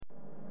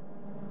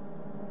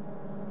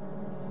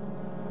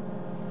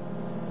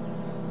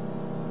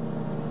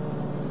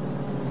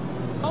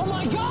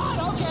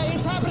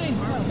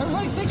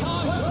Say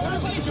calm. What's the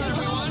procedure,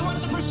 everyone?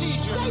 What's the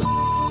procedure? Say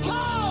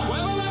calm.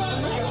 Wait.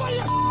 Everybody,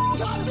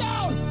 calm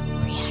down.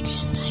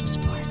 Reaction Time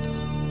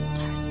Sports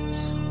starts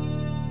now.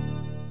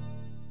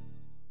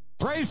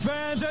 Race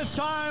fans, it's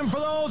time for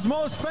those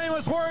most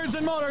famous words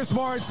in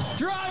motorsports.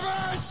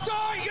 Driver,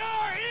 start your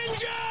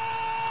engine!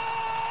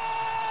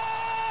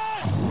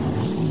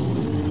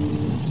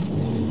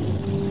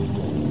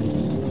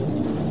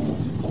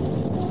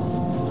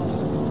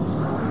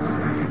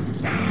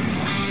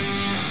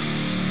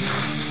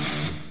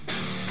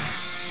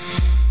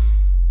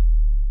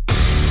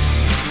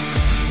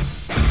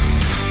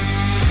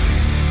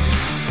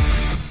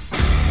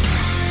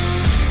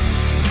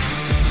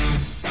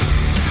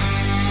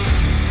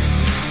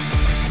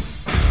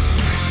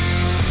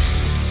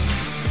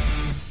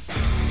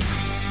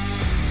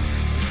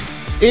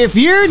 If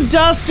you're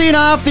dusting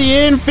off the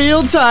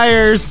infield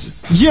tires,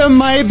 you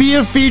might be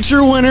a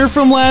feature winner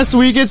from last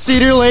week at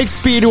Cedar Lake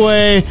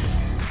Speedway.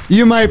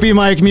 You might be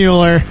Mike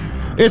Mueller.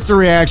 It's the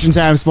Reaction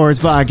Time Sports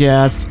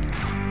Podcast.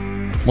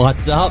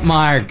 What's up,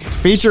 Mark?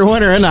 Feature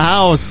winner in the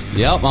house.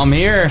 Yep, I'm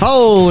here.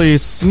 Holy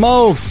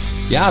smokes.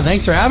 Yeah,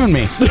 thanks for having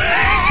me.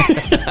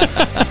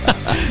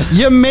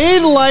 You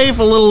made life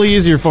a little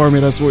easier for me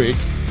this week.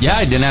 Yeah,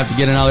 I didn't have to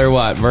get another,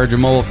 Virgin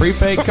Mobile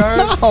prepaid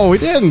card? No, we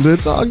didn't.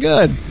 It's all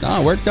good.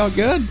 No, it worked out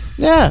good.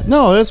 Yeah,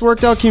 no, this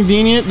worked out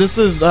convenient. This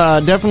is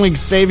definitely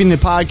saving the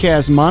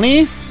podcast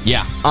money.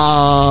 Yeah.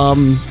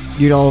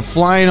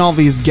 Flying all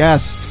these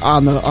guests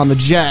on the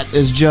jet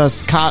is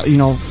just,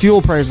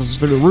 fuel prices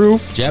through the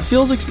roof. Jet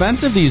fuel's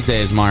expensive these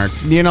days, Mark.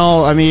 And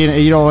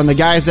the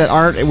guys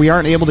that we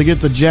aren't able to get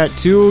the jet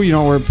too,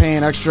 we're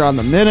paying extra on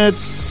the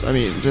minutes. I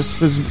mean,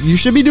 you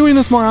should be doing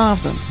this more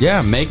often.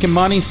 Yeah, making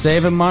money,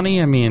 saving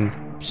money. I mean,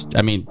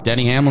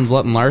 Denny Hamlin's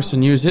letting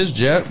Larson use his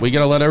jet. We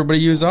gotta let everybody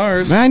use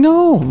ours. I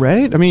know,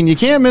 right? I mean, you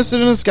can't miss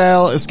it in the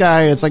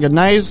sky. It's like a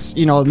nice,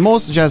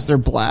 most jets, they're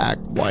black,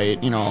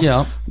 white,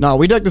 Yeah. No,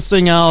 we decked this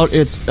thing out.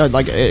 It's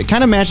it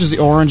kind of matches the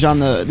orange on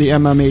the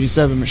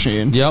MM87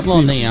 machine. Yep,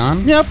 little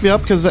neon. Yep,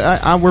 because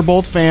we're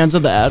both fans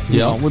of that.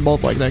 Yep. We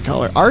both like that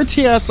color.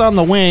 RTS on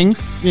the wing,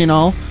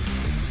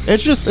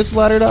 it's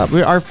lettered up.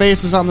 Our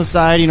face is on the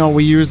side.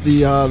 We use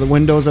the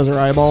windows as our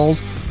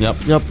eyeballs. Yep.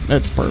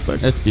 It's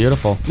perfect. It's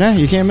beautiful. Yeah,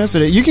 you can't miss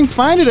it. You can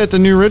find it at the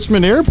New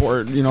Richmond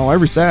Airport,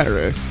 every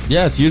Saturday.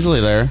 Yeah, it's usually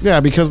there. Yeah,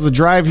 because the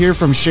drive here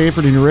from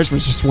Schaefer to New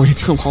Richmond is just way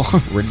too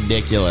long.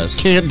 Ridiculous.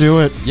 Can't do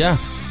it. Yeah.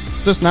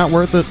 Just not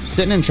worth it.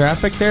 Sitting in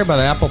traffic there by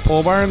the Apple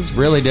pole barns,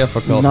 really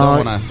difficult.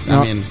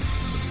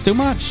 It's too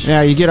much.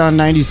 Yeah, you get on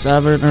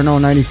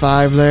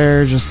 95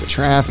 there, just the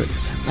traffic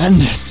is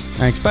horrendous.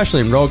 And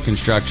especially in road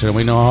construction.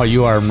 We know how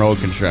you are in road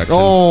construction.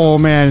 Oh,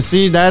 man.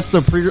 See,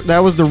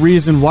 that was the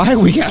reason why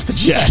we got the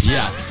jet.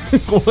 Yes.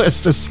 Was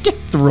to skip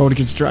the road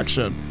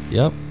construction.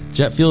 Yep.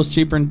 Jet fuel's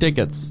cheaper than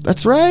tickets.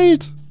 That's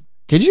right.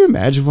 Could you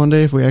imagine one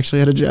day if we actually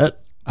had a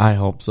jet? I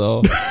hope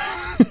so.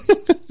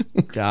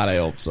 God, I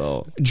hope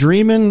so.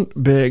 Dreaming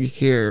big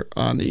here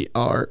on the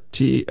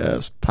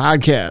RTS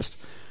podcast.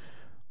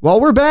 Well,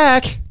 we're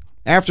back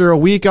after a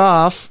week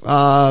off.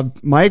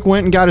 Mike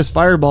went and got his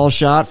fireball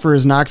shot for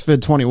his Knoxville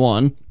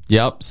 21.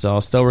 Yep, so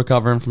still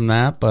recovering from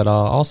that, but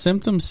all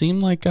symptoms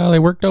seem like they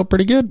worked out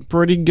pretty good.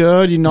 Pretty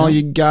good.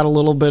 You got a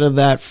little bit of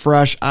that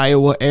fresh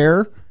Iowa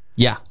air.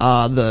 Yeah.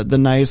 The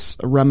nice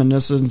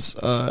reminiscence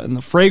and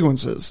the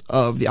fragrances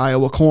of the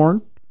Iowa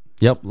corn.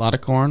 Yep, a lot of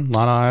corn, a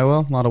lot of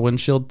Iowa, a lot of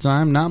windshield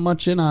time. Not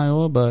much in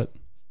Iowa, but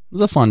it was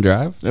a fun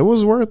drive. It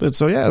was worth it.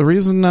 So, yeah, the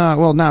reason,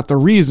 not the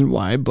reason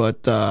why,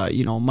 but,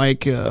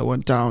 Mike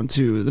went down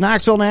to the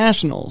Knoxville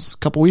Nationals a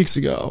couple weeks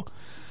ago.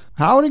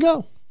 How'd it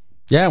go?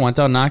 Yeah, I went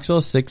down to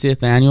Knoxville,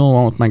 60th annual,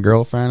 went with my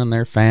girlfriend and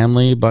their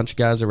family, a bunch of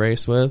guys I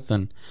race with,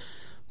 and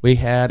we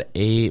had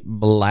a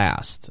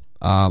blast.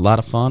 A lot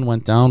of fun.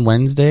 Went down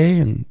Wednesday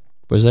and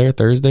was there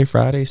Thursday,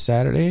 Friday,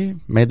 Saturday.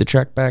 Made the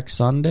trek back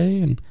Sunday,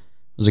 and it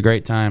was a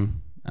great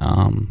time.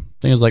 I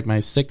think it was like my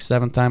 6th,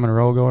 7th time in a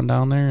row going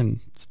down there, and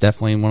it's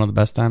definitely one of the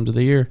best times of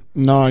the year.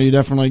 No, you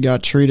definitely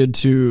got treated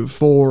to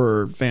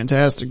 4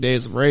 fantastic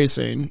days of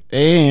racing,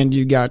 and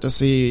you got to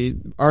see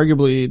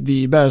arguably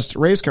the best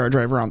race car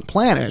driver on the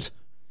planet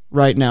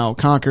right now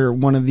conquer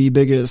one of the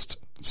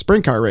biggest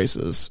sprint car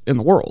races in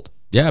the world.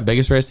 Yeah,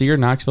 biggest race of the year,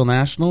 Knoxville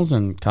Nationals,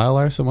 and Kyle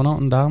Larson went out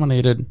and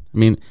dominated. I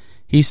mean,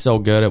 he's so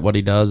good at what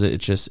he does.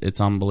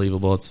 It's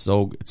unbelievable. It's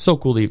so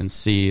cool to even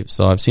see.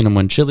 So I've seen him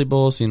win Chili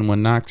Bowl, seen him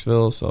win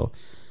Knoxville. So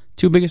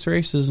 2 biggest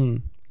races,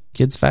 and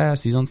kid's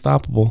fast. He's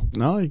unstoppable.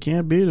 No, you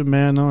can't beat it,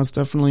 man. No, it's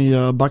definitely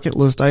a bucket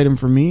list item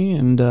for me.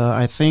 And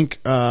I think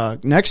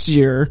next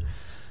year,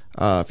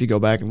 if you go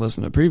back and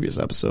listen to the previous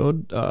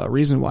episode,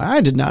 reason why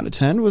I did not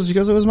attend was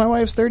because it was my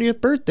wife's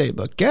 30th birthday.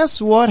 But guess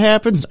what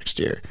happens next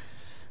year?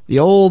 The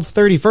old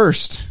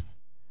 31st.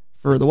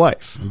 For the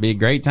wife. It'd be a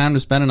great time to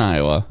spend in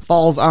Iowa.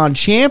 Falls on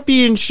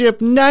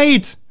championship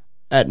night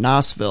at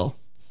Knoxville.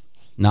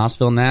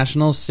 Knoxville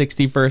Nationals,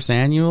 61st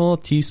annual.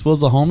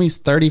 T-Swizzle-Homie's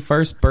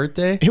 31st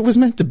birthday. It was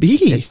meant to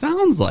be. It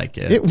sounds like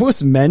it. It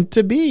was meant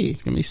to be.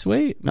 It's going to be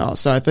sweet. No,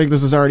 so I think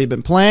this has already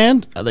been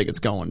planned. I think it's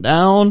going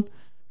down.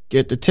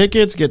 get the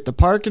tickets, get the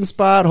parking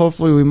spot.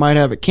 Hopefully we might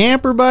have a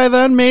camper by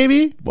then,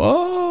 maybe.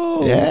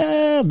 Whoa.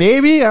 Yeah,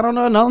 maybe. I don't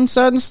know. Nothing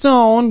set in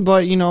stone,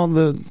 but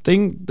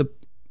the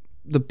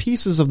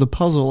pieces of the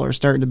puzzle are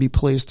starting to be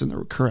placed in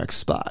the correct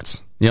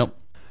spots. Yep.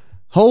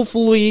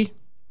 Hopefully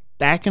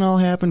that can all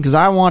happen because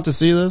I want to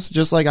see this.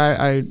 Just like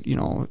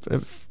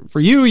if for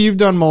you've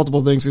done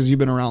multiple things because you've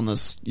been around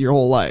this your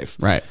whole life.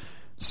 Right.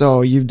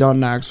 So you've done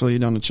Knoxville,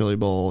 you've done the Chili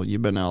Bowl,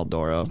 you've been to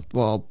Eldora.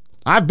 Well,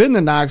 I've been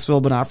to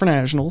Knoxville, but not for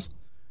nationals.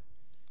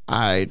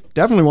 I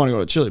definitely want to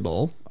go to Chili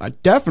Bowl. I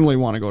definitely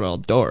want to go to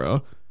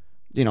Eldora.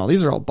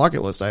 These are all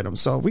bucket list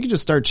items. So if we could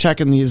just start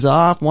checking these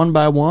off one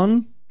by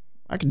one,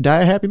 I could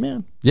die a happy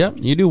man. Yep.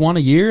 You do one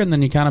a year, and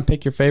then you kind of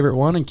pick your favorite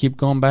one and keep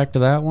going back to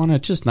that one.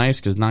 It's just nice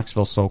because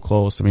Knoxville's so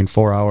close.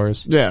 4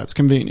 hours. Yeah, it's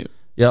convenient.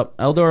 Yep.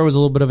 Eldora was a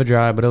little bit of a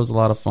drive, but it was a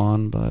lot of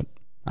fun. But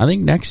I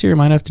think next year I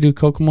might have to do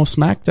Kokomo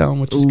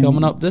SmackDown, which is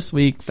coming up this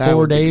week.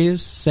 4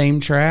 days, same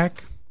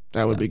track.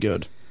 That would be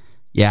good.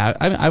 Yeah,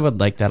 I would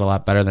like that a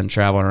lot better than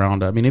traveling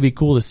around. It'd be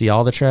cool to see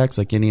all the tracks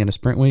like Indiana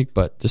Sprint Week,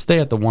 but to stay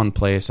at the one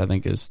place I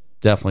think is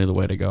definitely the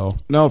way to go.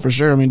 No, for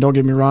sure. Don't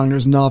get me wrong.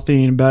 There's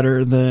nothing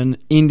better than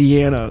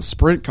Indiana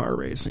sprint car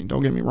racing.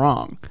 Don't get me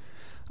wrong.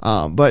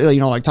 But,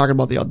 like talking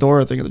about the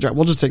Eldora thing of the jet,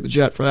 we'll just take the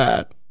jet for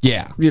that.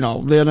 Yeah.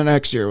 Then the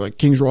next year, like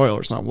Kings Royal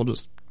or something, we'll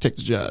just take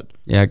the jet.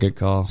 Yeah, good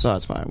call. So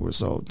that's fine.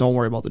 So don't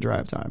worry about the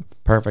drive time.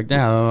 Perfect.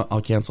 Yeah,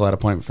 I'll cancel that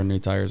appointment for new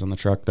tires on the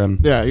truck then.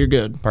 Yeah, you're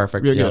good.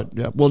 Perfect. You're good.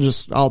 Yeah,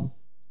 I'll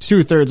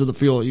 2/3 of the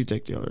fuel. You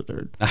take the other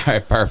third. All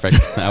right, perfect.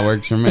 That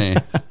works for me.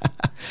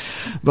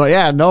 But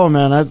yeah, no,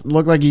 man, that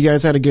looked like you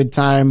guys had a good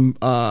time.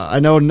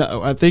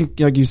 I think,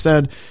 like you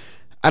said,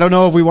 I don't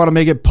know if we want to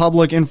make it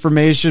public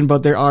information,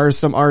 but there are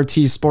some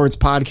RT Sports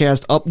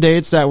podcast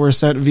updates that were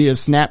sent via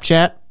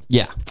Snapchat.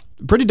 Yeah.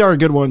 Pretty darn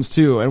good ones,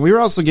 too. And we were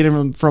also getting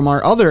them from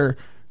our other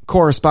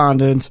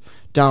correspondent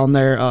down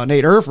there,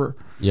 Nate Erfer.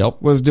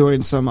 Yep. Was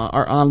doing some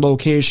our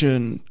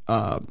on-location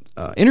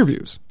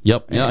interviews.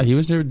 Yep. Yeah, he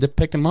was there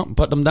picking them up and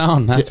putting them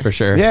down, that's for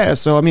sure. Yeah,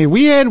 so,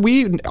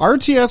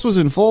 RTS was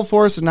in full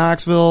force in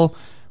Knoxville.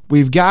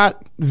 We've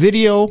got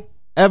video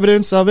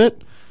evidence of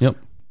it. Yep.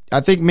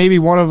 I think maybe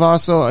one of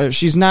us,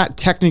 she's not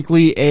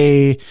technically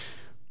a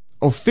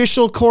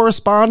official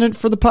correspondent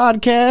for the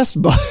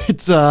podcast, but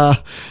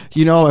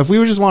if we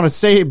would just want to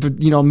say,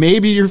 but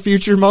maybe your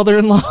future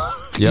mother-in-law,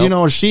 yep.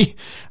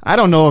 I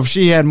don't know if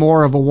she had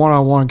more of a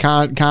one-on-one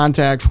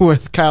contact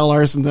with Kyle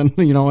Larson than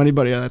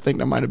anybody I think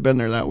that might have been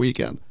there that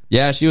weekend.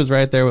 Yeah, she was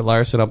right there with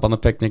Larson up on the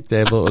picnic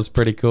table. It was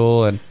pretty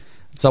cool, and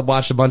so I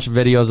watched a bunch of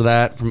videos of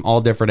that from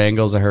all different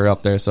angles of her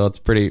up there, so it's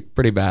pretty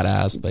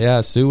badass. But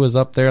yeah, Sue was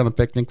up there on the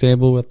picnic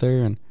table with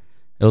her, and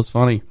it was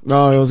funny.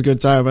 Oh, it was a good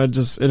time. And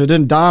it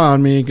didn't dawn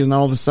on me because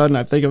all of a sudden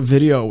I think a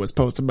video was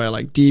posted by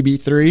like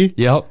DB3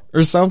 Yep.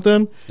 or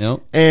something.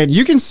 Yep. And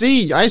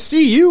I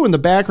see you in the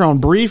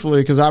background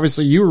briefly because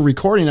obviously you were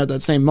recording at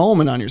that same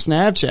moment on your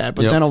Snapchat.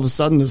 But Yep. then all of a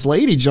sudden this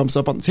lady jumps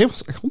up on the table. I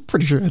was like, I'm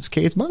pretty sure that's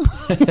Kate's mom.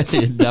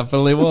 It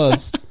definitely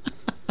was.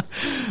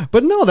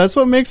 But no, that's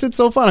what makes it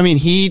so fun.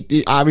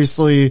 He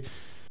obviously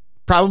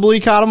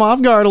probably caught him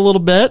off guard a little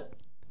bit.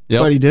 Yep.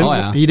 But he didn't. Oh,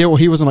 yeah.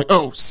 He wasn't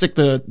like, sick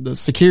the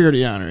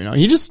security on her.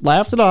 He just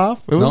laughed it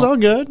off. It was all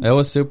good. It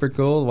was super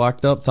cool.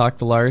 Walked up, talked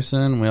to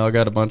Larson. We all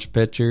got a bunch of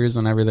pictures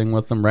and everything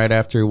with him right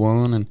after he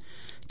won, and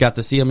got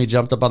to see him. He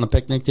jumped up on the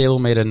picnic table,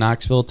 made a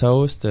Knoxville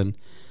toast, and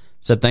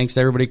said thanks to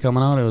everybody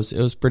coming out. It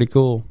was pretty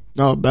cool.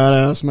 Oh,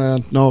 badass,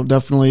 man. No,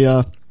 definitely.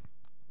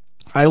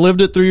 I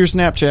lived it through your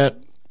Snapchat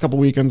a couple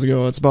weekends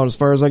ago. It's about as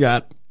far as I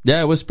got.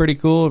 Yeah, it was pretty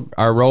cool.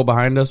 Our row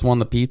behind us won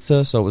the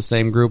pizza, so it was the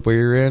same group we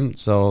were in.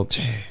 So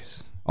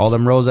all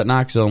them rows at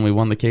Knoxville, and we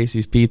won the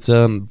Casey's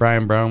Pizza, and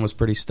Brian Brown was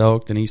pretty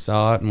stoked, and he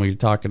saw it, and we were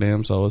talking to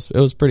him, so it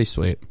was pretty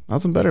sweet.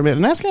 Nothing better, man.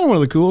 And that's kind of one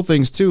of the cool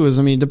things, too, is,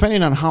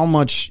 depending on how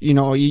much, you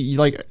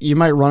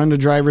might run into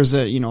drivers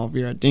that, if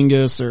you're at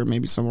Dingus or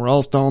maybe somewhere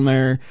else down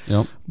there.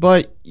 Yep.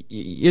 But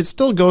it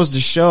still goes to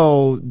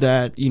show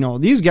that,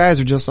 these guys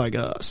are just like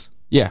us.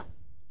 Yeah.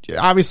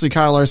 Obviously,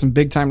 Kyle Larson,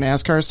 big-time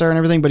NASCAR star and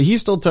everything, but he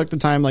still took the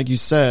time, like you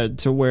said,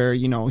 to where,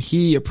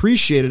 he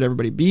appreciated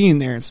everybody being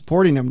there and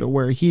supporting him to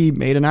where he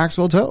made a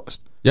Knoxville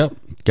toast. Yep.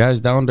 Guy's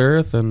down to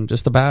earth and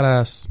just a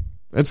badass.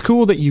 It's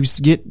cool that you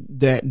get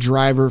that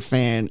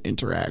driver-fan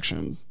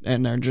interaction,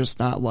 and they're just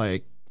not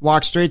like,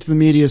 walk straight to the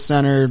media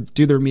center,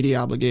 do their media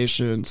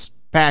obligations,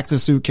 pack the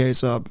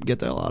suitcase up, get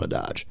the hell out of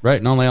Dodge.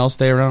 Right. No, they all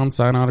stay around,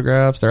 sign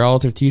autographs. They're all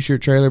at their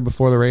T-shirt trailer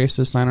before the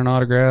races, signing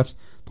autographs.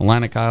 The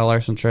line of Kyle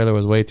Larson trailer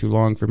was way too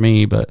long for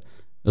me, but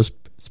it's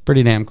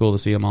pretty damn cool to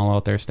see them all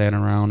out there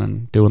standing around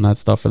and doing that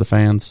stuff for the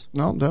fans.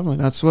 No, definitely.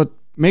 That's what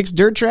makes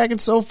dirt tracking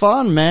so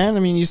fun,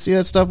 man. You see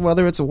that stuff,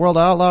 whether it's a World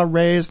Outlaw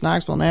race,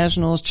 Knoxville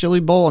Nationals, Chili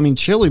Bowl.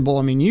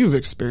 You've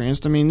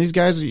experienced. These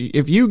guys,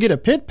 if you get a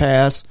pit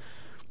pass,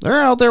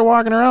 they're out there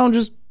walking around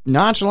just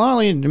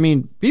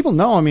nonchalantly. People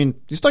know. You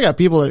still got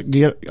people that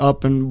get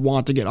up and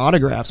want to get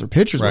autographs or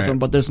pictures with them,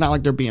 but it's not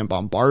like they're being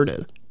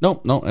bombarded.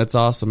 No, it's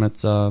awesome.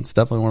 It's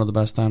definitely one of the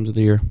best times of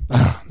the year.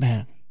 Oh,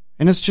 man.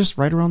 And it's just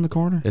right around the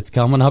corner. It's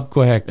coming up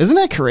quick. Isn't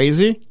that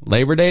crazy?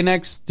 Labor Day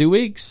next 2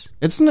 weeks.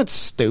 Isn't it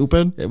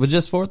stupid? It was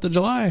just 4th of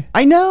July.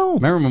 I know.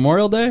 Remember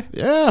Memorial Day?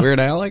 Yeah.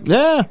 Weird Alec?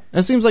 Yeah.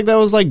 It seems like that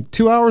was like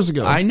 2 hours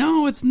ago. I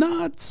know, it's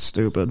nuts.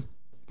 Stupid.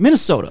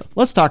 Minnesota.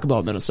 Let's talk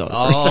about Minnesota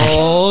for a second.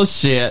 Oh,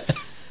 shit.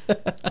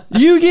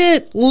 You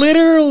get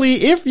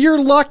literally, if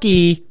you're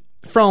lucky,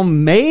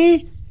 from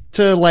May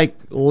to like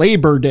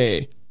Labor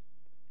Day.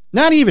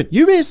 Not even.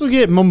 You basically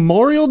get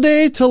Memorial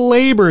Day to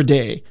Labor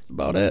Day. That's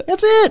about it.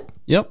 That's it.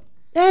 Yep.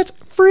 That's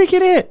freaking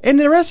it. And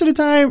the rest of the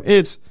time,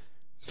 it's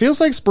feels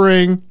like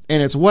spring,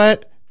 and it's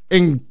wet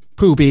and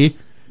poopy.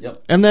 Yep.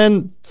 And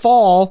then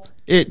fall,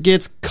 it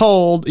gets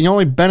cold. The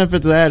only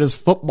benefit to that is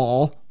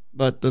football.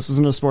 But this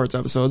isn't a sports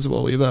episode, so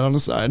we'll leave that on the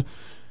side.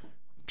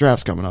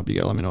 Draft's coming up. You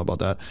gotta let me know about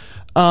that.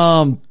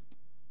 And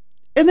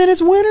then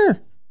it's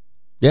winter.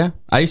 Yeah.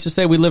 I used to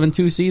say we live in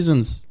 2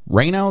 seasons.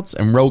 Rainouts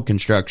and road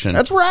construction.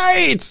 That's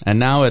right. And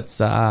now it's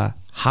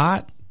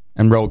hot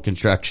and road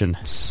construction.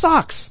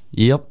 Sucks.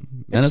 Yep.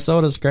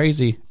 Minnesota's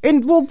crazy.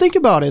 And well, think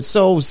about it.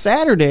 So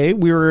Saturday,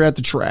 we were at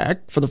the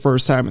track for the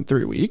first time in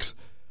 3 weeks.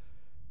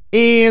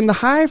 And the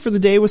high for the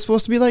day was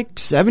supposed to be like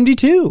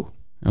 72.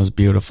 It was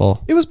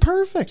beautiful. It was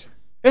perfect.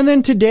 And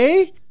then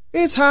today,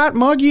 it's hot,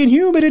 muggy, and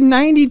humid at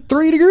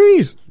 93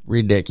 degrees.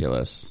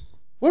 Ridiculous.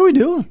 What are we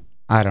doing?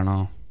 I don't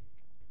know.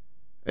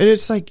 And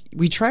it's like,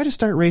 we try to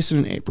start racing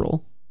in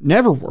April.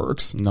 Never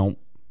works. Nope.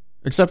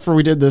 Except for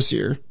we did this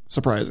year,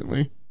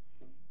 surprisingly.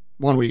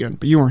 One weekend.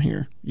 But you weren't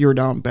here. You were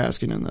down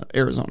basking in the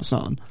Arizona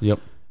sun. Yep.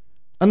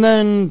 And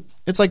then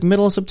it's like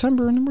middle of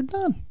September, and then we're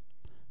done.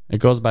 It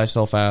goes by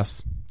so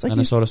fast. Like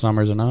Minnesota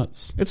summers are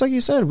nuts. It's like you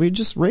said, we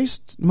just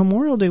raced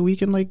Memorial Day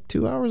weekend like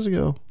 2 hours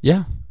ago.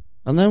 Yeah.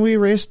 And then we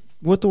raced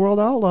with the World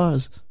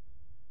Outlaws.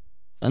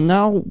 And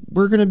now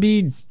we're going to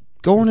be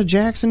going to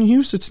Jackson and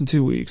Houston in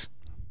 2 weeks.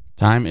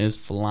 Time is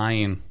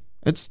flying.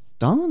 It's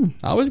done.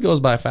 It always goes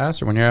by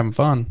faster when you're having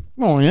fun.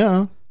 Well,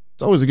 yeah.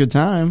 It's always a good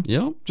time.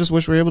 Yep. Just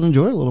wish we were able to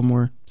enjoy it a little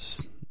more.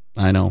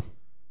 I know.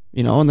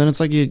 You know, and then it's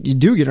like you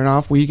do get an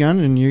off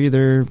weekend and you're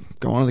either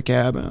going to the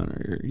cabin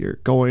or you're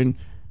going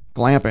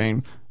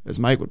glamping, as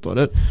Mike would put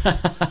it.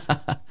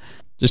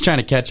 Just trying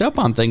to catch up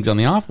on things on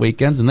the off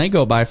weekends, and they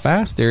go by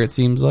faster, it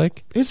seems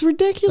like, It's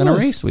ridiculous. than a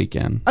race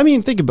weekend. I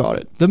mean, think about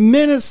it. The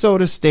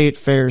Minnesota State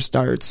Fair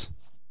starts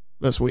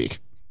this week.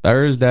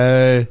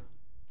 Thursday.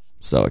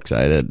 So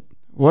excited.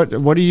 What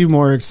are you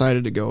more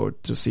excited to go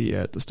to see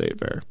at the State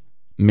Fair?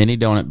 Mini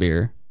donut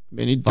beer.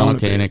 Mini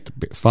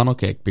Funnel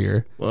cake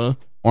beer. What?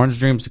 Orange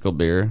dreamsicle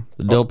beer.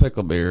 The dill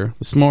pickle beer.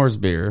 The s'mores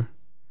beer.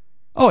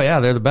 Oh, yeah,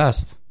 they're the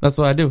best. That's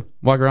what I do.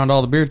 Walk around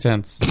all the beer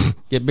tents.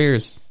 Get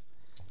beers.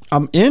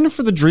 I'm in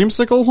for the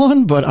dreamsicle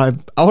one, but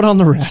I'm out on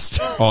the rest.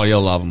 Oh,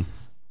 you'll love them.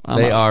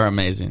 They are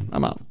amazing.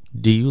 I'm out.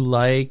 Do you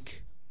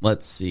like,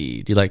 let's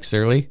see, do you like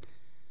Surly?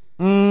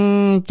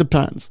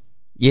 Depends.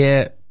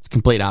 Yeah, it's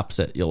complete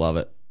opposite. You'll love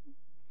it.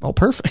 Oh,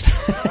 perfect.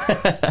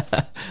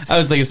 I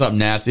was thinking something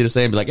nasty to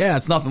say and be like, yeah,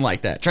 it's nothing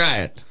like that. Try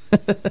it.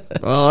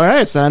 All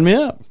right, sign me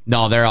up.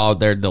 No,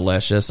 they're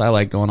delicious. I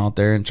like going out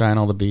there and trying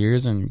all the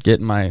beers and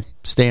getting my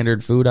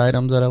standard food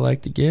items that I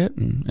like to get,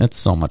 and it's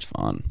so much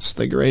fun. It's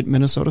the great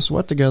Minnesota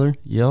sweat together.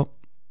 Yep.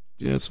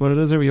 Yeah, that's what it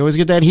is. We always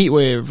get that heat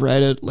wave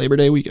right at Labor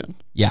Day weekend.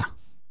 Yeah.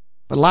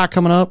 But a lot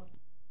coming up.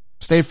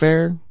 State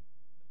Fair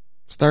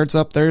starts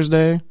up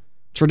Thursday.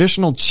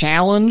 Traditional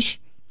challenge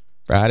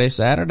Friday,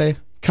 Saturday.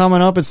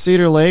 coming up at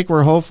Cedar Lake,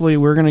 where hopefully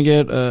we're going to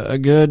get a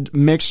good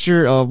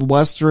mixture of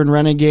Western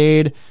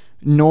Renegade,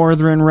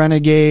 Northern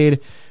Renegade,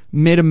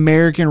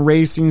 Mid-American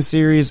Racing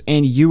Series,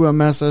 and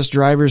UMSS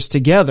drivers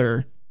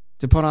together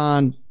to put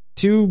on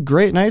 2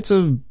 great nights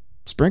of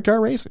sprint car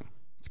racing.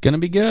 It's going to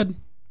be good.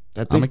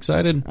 I'm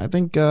excited. I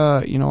think,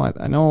 I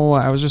know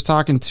I was just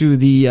talking to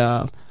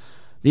the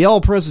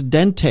El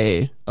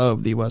Presidente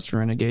of the Western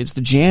Renegades,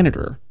 the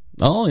janitor.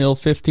 Oh, the old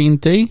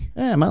 15T?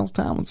 Yeah, Miles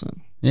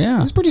Tomlinson.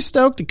 Yeah. He's pretty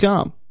stoked to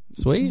come.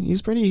 Sweet.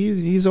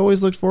 He's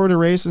always looked forward to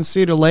racing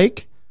Cedar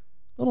Lake.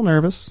 A little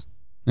nervous.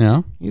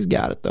 Yeah. He's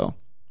got it though.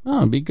 Oh,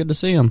 it'd be good to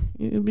see him.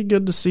 It'd be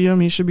good to see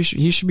him. He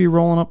should be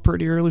rolling up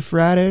pretty early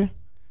Friday.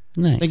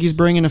 Nice. I think he's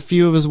bringing a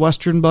few of his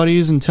Western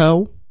buddies in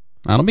tow.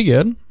 That'll be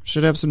good.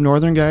 Should have some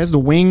Northern guys. The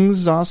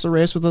Wings also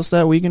race with us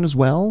that weekend as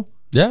well.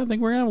 Yeah, I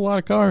think we're going to have a lot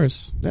of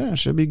cars. Yeah,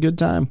 should be a good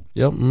time.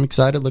 Yep, I'm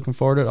excited. Looking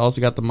forward to it.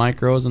 Also got the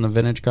micros and the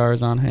vintage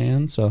cars on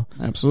hand, so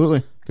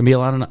Absolutely. can be a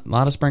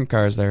lot of sprint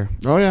cars there.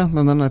 Oh yeah,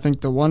 and then I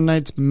think the one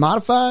night's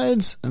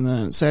modifieds, and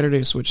then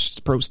Saturday switched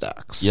to pro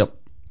stocks. Yep.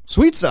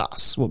 Sweet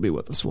Sauce will be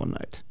with us one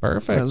night.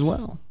 Perfect. As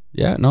well.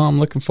 Yeah, no, I'm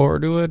looking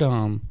forward to it.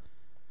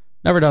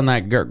 Never done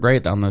that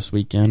great on this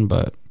weekend,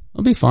 but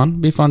it'll be fun.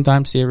 Be a fun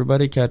time to see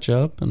everybody catch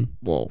up. And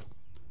Whoa.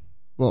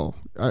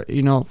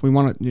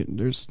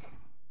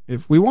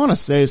 If we want to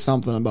say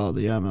something about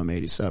the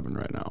MM87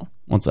 right now,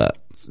 what's that?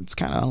 it's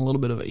kind of on a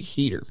little bit of a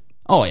heater.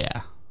 Oh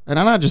yeah. And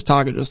I'm not just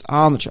talking just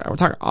on the track. We're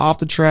talking off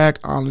the track,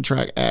 on the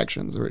track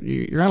actions.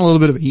 You're on a little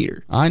bit of a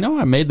heater. I know.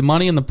 I made the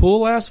money in the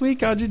pool last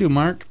week. How'd you do,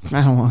 Mark?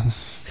 I don't want.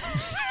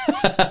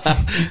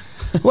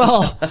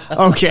 Well,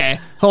 okay,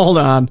 hold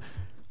on.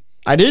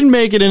 I didn't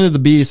make it into the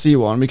BC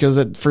one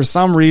because for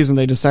some reason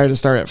they decided to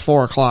start at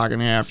 4:00 in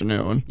the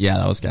afternoon. Yeah,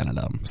 that was kind of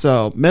dumb.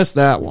 So missed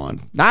that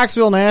one.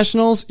 Knoxville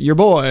Nationals, your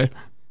boy.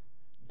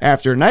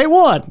 After night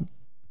one,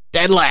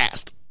 dead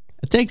last.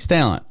 It takes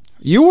talent.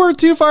 You were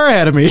too far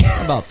ahead of me.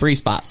 About 3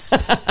 spots.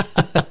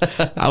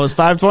 I was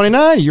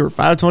 529. You were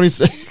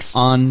 526.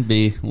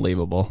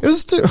 Unbelievable. It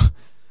was too,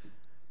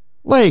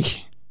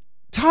 like,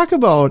 talk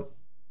about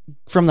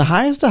from the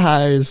highest of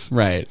highs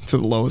Right. to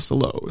the lowest of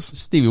lows.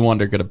 Stevie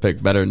Wonder could have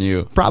picked better than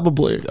you.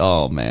 Probably.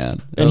 Oh,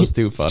 man. That And was he-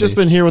 too funny. Just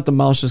been here with the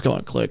mouse just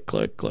going click,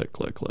 click, click,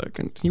 click, click.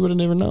 And he would have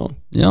never known.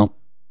 Yep.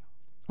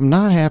 I'm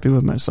not happy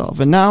with myself.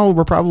 And now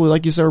we're probably,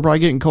 like you said, we're probably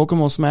getting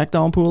Kokomo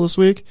SmackDown pool this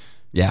week.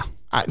 Yeah.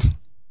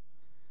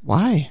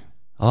 Why?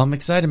 Oh, I'm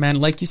excited, man.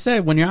 Like you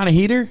said, when you're on a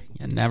heater,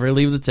 you never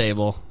leave the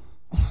table.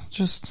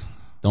 Just,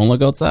 Don't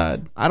look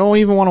outside. I don't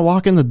even want to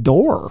walk in the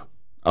door.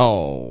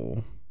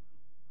 Oh.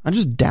 I'm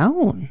just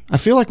down. I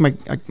feel like my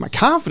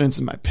confidence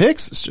in my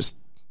picks is just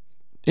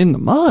in the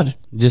mud.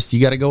 Just, you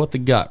got to go with the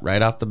gut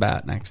right off the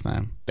bat next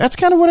time. That's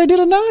kind of what I did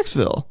in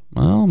Knoxville.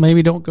 Well,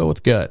 maybe don't go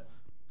with gut.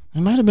 It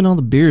might have been all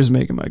the beers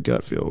making my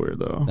gut feel weird,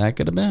 though. That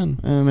could have been.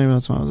 Maybe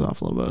that's why I was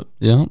off a little bit.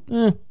 Yep.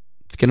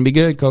 It's going to be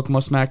good. Kokomo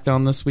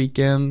SmackDown this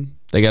weekend.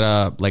 They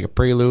got a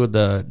prelude,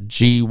 the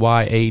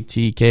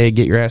GYATK,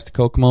 Get Your Ass to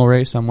Kokomo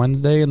race on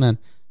Wednesday, and then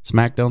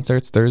SmackDown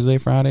starts Thursday,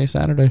 Friday,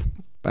 Saturday.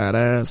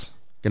 Badass.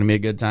 Going to be a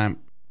good time.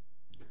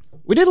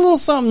 We did a little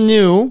something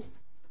new.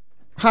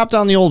 Hopped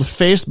on the old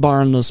Face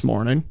Barn this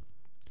morning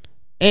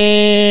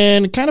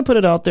and kind of put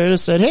it out there to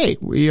say, hey,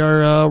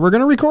 we're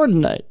going to record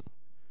tonight.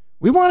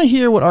 We want to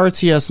hear what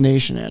RTS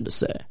Nation had to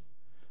say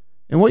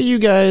and what you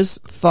guys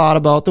thought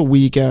about the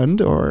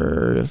weekend,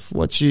 or if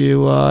what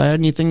you had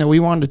anything that we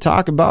wanted to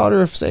talk about,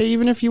 or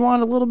even if you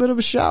want a little bit of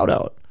a shout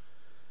out.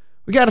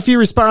 We got a few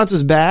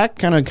responses back,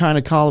 kind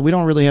of call it. We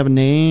don't really have a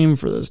name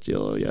for this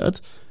deal yet,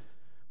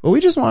 but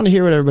we just wanted to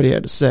hear what everybody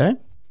had to say.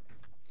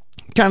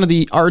 Kind of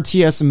the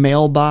RTS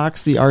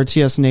mailbox, the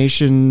RTS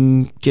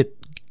Nation get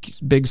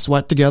big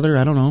sweat together.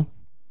 I don't know.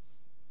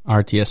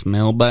 RTS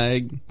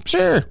mailbag.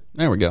 Sure.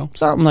 There we go.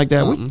 Something like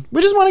that.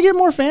 We just want to get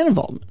more fan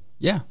involvement.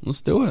 Yeah,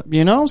 let's do it.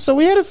 You know? So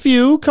we had a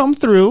few come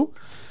through.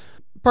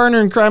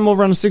 Partner in crime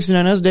over on the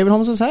 69S, David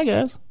Holmes says, hi,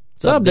 guys.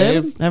 What's up,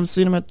 David? Haven't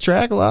seen him at the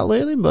track a lot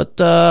lately, but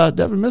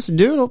definitely miss you,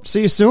 dude. Hope to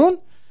see you soon.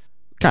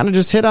 Kind of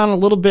just hit on a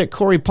little bit.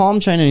 Corey Palm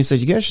chimed in. He said,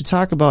 you guys should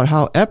talk about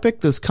how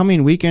epic this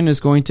coming weekend is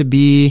going to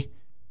be.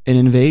 An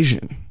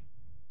invasion.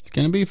 It's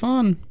going to be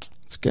fun.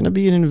 It's going to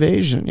be an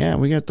invasion. Yeah,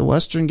 we got the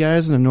Western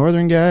guys and the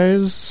Northern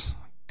guys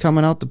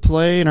coming out to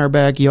play in our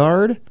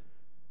backyard.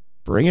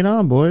 Bring it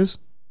on, boys.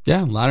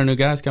 Yeah, a lot of new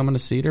guys coming to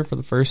Cedar for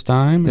the first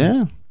time.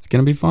 Yeah. It's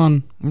going to be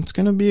fun. It's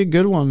going to be a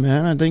good one,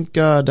 man. I think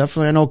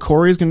definitely, I know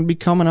Corey's going to be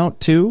coming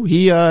out too.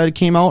 He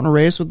came out in a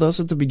race with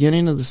us at the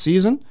beginning of the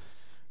season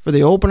for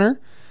the opener.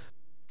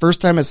 First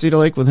time at Cedar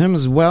Lake with him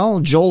as well.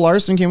 Joel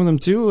Larson came with him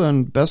too,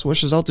 and best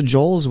wishes out to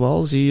Joel as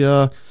well, as he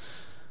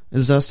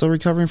is still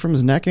recovering from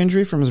his neck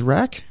injury from his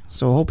wreck.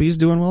 So hope he's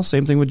doing well.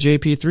 Same thing with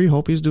JP3.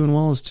 Hope he's doing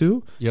well as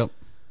too. Yep.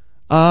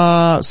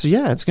 So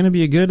yeah, it's going to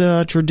be a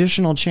good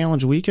traditional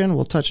challenge weekend.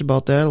 We'll touch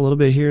about that a little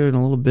bit here in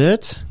a little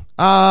bit.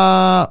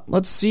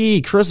 Let's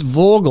see. Chris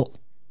Vogel,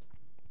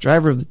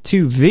 driver of the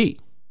 2V.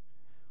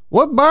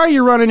 What bar are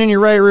you running in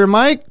your right rear,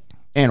 Mike?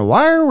 And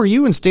why were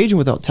you in staging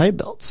without tight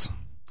belts?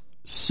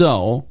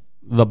 So,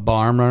 the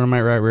bar I'm running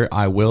my right rear,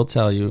 I will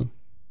tell you,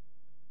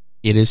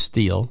 it is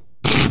steel.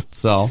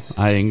 So,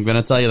 I ain't going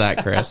to tell you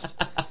that, Chris.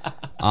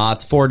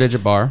 It's a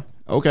 4-digit bar.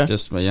 Okay.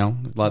 Just,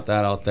 let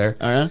that out there.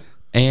 All right.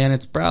 And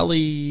it's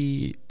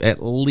probably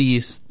at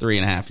least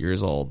 3.5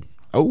 years old.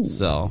 Oh.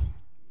 So,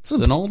 it's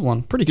an old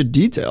one. Pretty good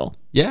detail.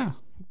 Yeah.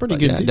 Pretty But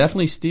good yeah, detail.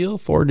 definitely steel,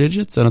 4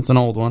 digits, and it's an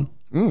old one.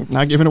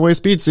 Not giving away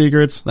speed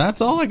secrets.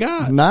 That's all I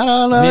got. Not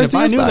on I mean, if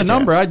I RTS knew the podcast.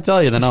 number, I'd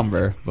tell you the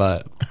number,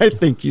 but... I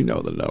think you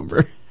know the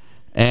number.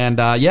 And,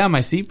 yeah, my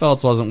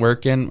seatbelts wasn't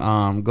working.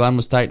 Glenn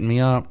was tightening me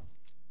up,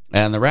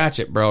 and the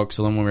ratchet broke,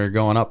 so then when we were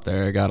going up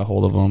there, I got a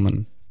hold of him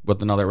and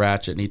with another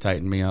ratchet, and he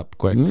tightened me up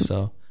quick,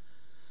 so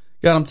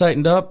got him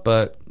tightened up,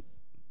 but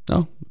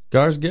no,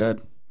 car's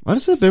good. What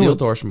has it been Steel with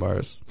torsion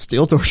bars.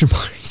 steel torsion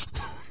bars?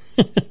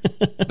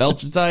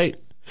 Belts are tight.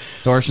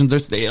 Torsions are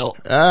steel.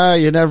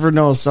 You never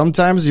know.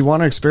 Sometimes you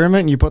want to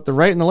experiment and you put the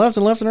right and the left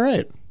and left and the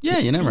right. Yeah,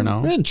 you never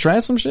know. Man, try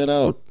some shit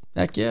out.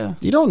 Heck yeah.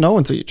 You don't know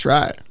until you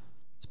try.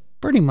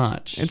 Pretty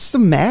much. It's a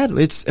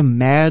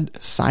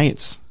mad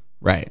science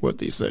Right. with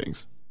these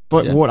things.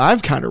 But Yeah. what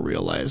I've kind of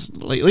realized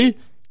lately,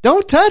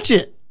 don't touch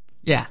it.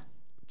 Yeah.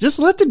 Just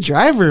let the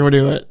driver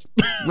do it.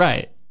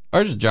 Right.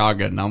 Or just draw a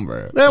good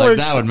number. That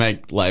works. That would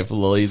make life a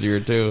little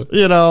easier too.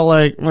 You know,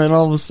 like when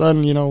all of a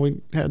sudden,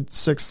 we had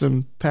 6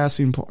 in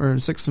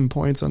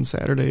points on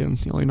Saturday, and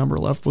the only number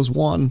left was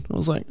 1. I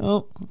was like,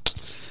 oh,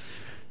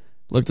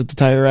 looked at the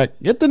tire rack.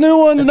 Get the new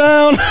ones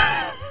down.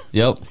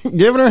 Yep.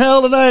 Giving her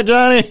hell tonight,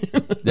 Johnny.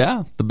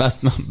 Yeah. The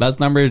best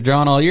number is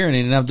drawn all year, and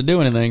he didn't have to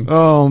do anything.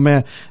 Oh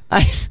man,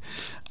 I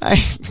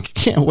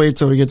can't wait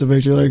till we get to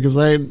Victory Lake, because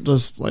I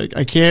just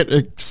I can't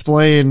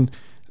explain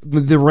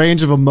the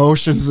range of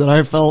emotions that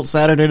I felt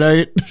Saturday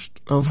night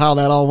of how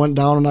that all went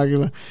down. I'm not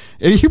gonna.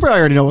 You probably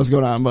already know what's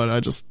going on, but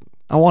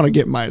I want to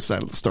get my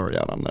side of the story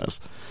out on this.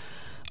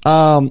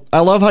 I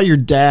love how your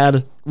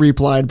dad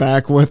replied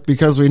back with,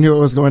 because we knew it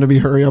was going to be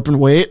hurry up and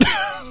wait.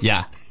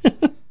 Yeah.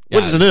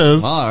 Which it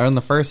is. Well, in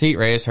the first heat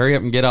race, hurry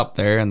up and get up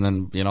there, and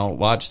then,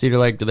 watch Cedar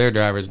Lake do their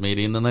drivers'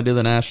 meeting, then they do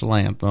the national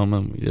anthem,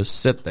 and we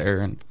just sit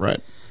there and Right.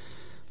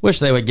 wish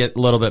they would get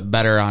a little bit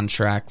better on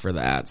track for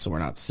that, so we're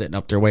not sitting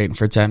up there waiting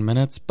for 10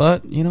 minutes.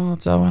 But,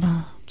 that's how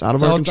It's out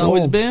of our it's control.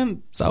 always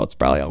been. It's how it's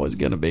probably always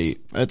going to be.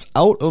 It's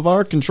out of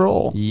our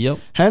control. Yep.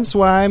 Hence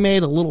why I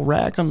made a little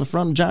rack on the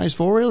front of Johnny's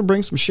four-wheeler,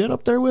 bring some shit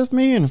up there with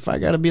me, and if I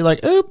got to be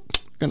like, oop,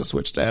 going to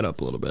switch that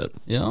up a little bit.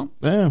 Yeah.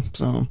 Yeah,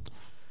 so,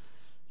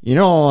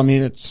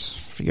 it's,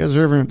 if you guys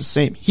are ever in the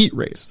same heat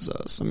race as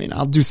us,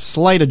 I'll do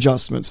slight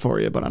adjustments for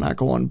you, but I'm not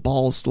going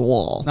balls to the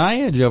wall. I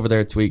had you over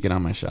there tweaking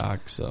on my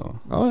shock, so.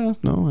 Oh, yeah,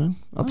 no, man.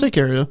 I'll take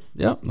care of you.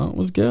 Yep, no, it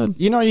was good.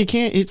 You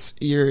can't,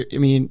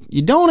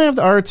 you don't have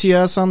the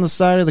RTS on the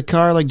side of the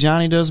car like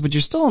Johnny does, but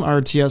you're still an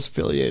RTS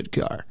affiliated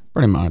car.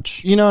 Pretty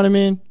much. You know what I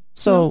mean?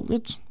 So,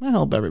 I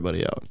help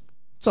everybody out.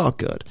 It's all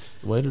good.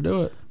 The way to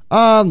do it.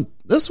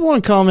 This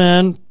one come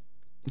in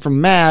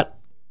from Matt,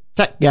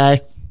 tech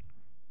guy.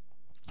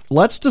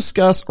 Let's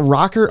discuss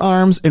rocker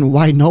arms and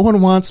why no one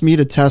wants me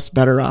to test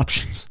better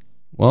options.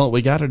 Well,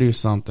 we got to do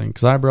something,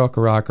 because I broke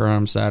a rocker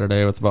arm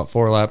Saturday with about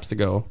 4 laps to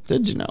go.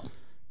 Did you know?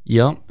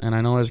 Yep, and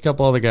I know there's a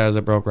couple other guys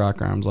that broke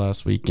rocker arms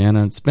last weekend,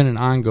 and it's been an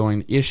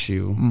ongoing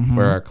issue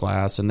for our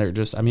class, and they're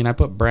just, I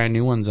put brand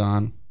new ones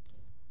on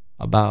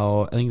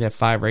I think they have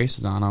 5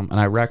 races on them, and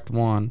I wrecked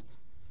one,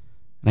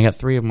 and I got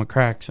 3 of them with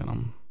cracks in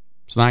them.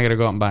 So now I got to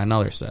go out and buy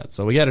another set.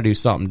 So we got to do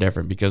something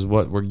different, because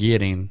what we're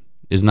getting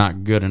is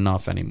not good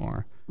enough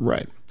anymore.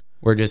 Right.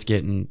 We're just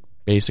getting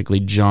basically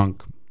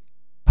junk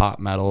pot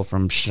metal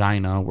from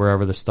China,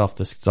 wherever this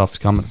stuff's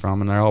coming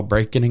from, and they're all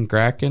breaking and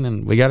cracking,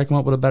 and we got to come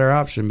up with a better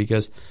option,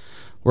 because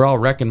we're all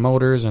wrecking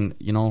motors, and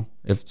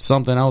if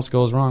something else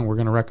goes wrong, we're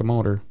going to wreck a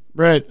motor.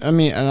 Right.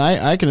 And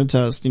I can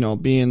attest,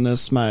 being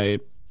this my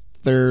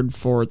 3rd,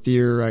 4th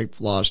year, I've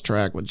lost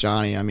track with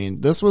Johnny.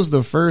 This was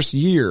the first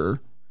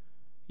year,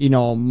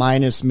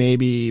 minus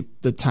maybe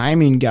the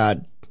timing got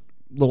a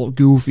little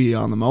goofy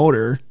on the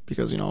motor,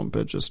 because,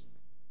 but just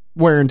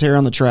wear and tear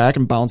on the track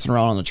and bouncing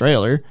around on the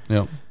trailer.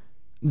 Yep.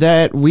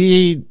 That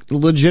we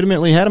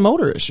legitimately had a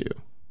motor issue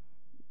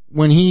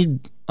when he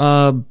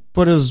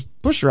put his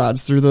push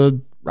rods through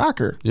the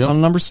rocker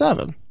on number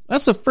 7.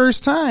 That's the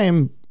first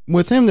time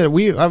with him that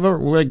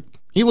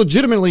he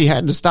legitimately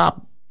had to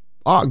stop,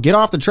 get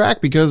off the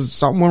track because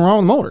something went wrong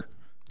with the motor.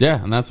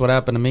 Yeah, and that's what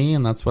happened to me,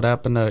 and that's what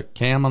happened to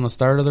Cam on the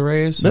start of the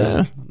race,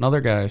 and another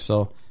guy.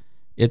 So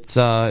it's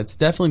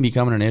definitely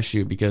becoming an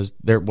issue, because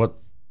what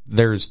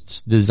they're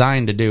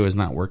designed to do is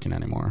not working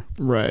anymore.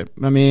 Right.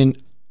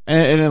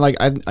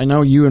 I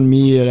know you and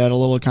me had a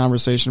little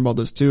conversation about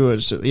this too.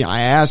 It's just,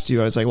 I asked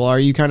you, I was like, well, are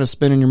you kind of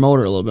spinning your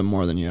motor a little bit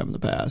more than you have in the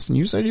past? And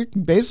you said you're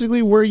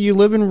basically where you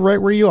live in,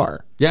 right where you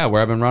are. Yeah,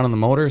 where I've been running the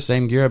motor,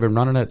 same gear I've been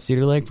running at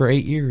Cedar Lake for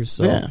 8 years.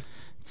 So yeah.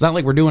 It's not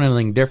like we're doing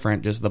anything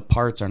different, just the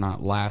parts are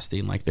not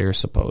lasting like they're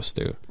supposed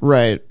to.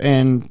 Right.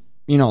 And,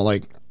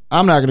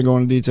 I'm not going to go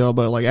into detail,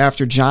 but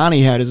after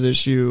Johnny had his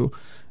issue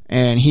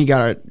and he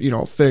got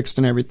it, fixed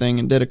and everything,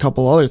 and did a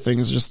couple other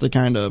things just to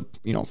kind of,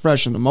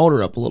 freshen the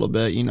motor up a little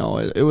bit.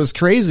 It was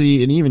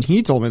crazy. And even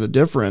he told me the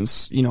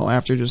difference,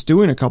 after just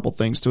doing a couple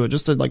things to it,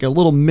 just a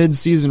little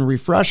mid-season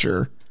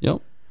refresher.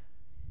 Yep.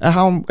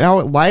 How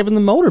it livened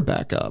the motor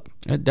back up.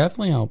 It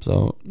definitely helps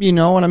out. And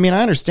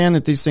I understand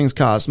that these things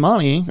cost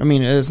money.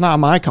 It's not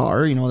my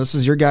car. This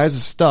is your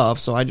guys' stuff.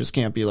 So I just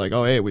can't be like,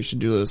 oh, hey, we should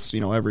do this,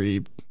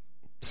 every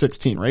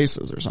 16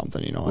 races or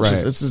something. It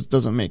just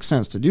doesn't make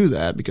sense to do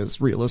that, because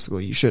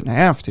realistically you shouldn't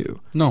have to.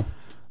 No.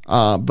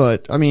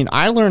 But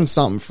I learned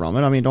something from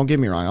it. Don't get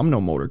me wrong, I'm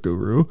no motor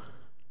guru,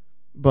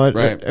 but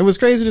it was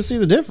crazy to see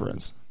the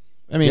difference.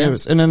 It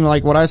was, and then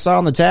what I saw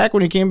on the tack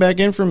when he came back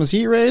in from his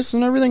heat race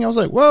and everything, I was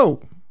like, whoa,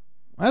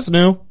 that's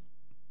new.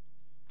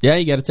 Yeah,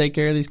 you got to take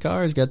care of these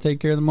cars. You got to take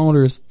care of the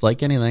motors. It's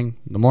like anything.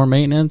 The more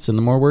maintenance and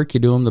the more work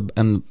you do them,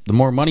 and the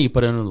more money you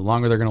put in, the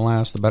longer they're going to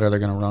last, the better they're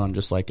going to run,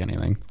 just like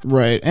anything.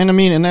 Right. And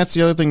and that's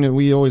the other thing that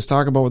we always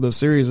talk about with this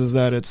series, is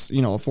that it's,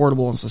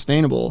 affordable and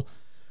sustainable.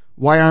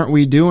 Why aren't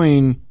we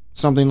doing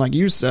something like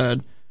you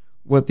said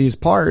with these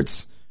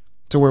parts,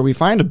 to where we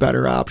find a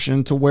better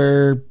option, to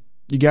where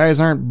you guys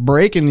aren't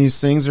breaking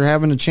these things or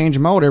having to change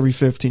them out every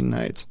 15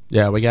 nights?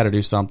 Yeah, we got to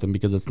do something,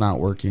 because it's not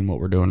working what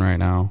we're doing right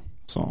now.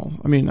 So,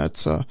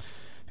 that's,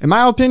 in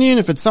my opinion,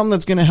 if it's something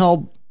that's going to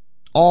help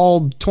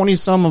all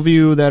 20-some of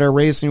you that are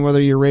racing,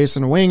 whether you're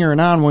racing a wing or a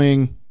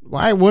non-wing,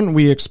 why wouldn't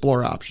we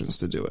explore options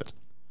to do it?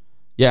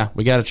 Yeah,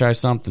 we got to try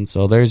something.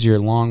 So there's your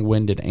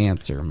long-winded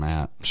answer,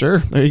 Matt. Sure,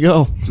 there you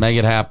go. Make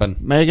it happen.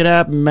 Make it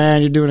happen,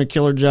 man. You're doing a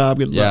killer job.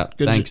 Good luck.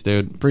 Good thanks,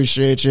 dude.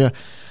 Appreciate you.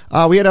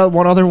 We had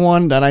one other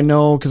one that I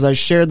know, because I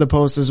shared the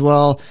post as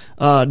well.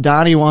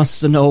 Donnie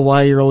wants to know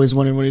why you're always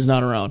winning when he's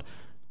not around.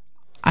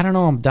 I don't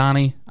know. I'm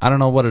Donnie. I don't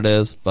know what it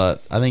is,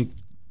 but I think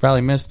probably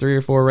missed 3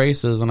 or 4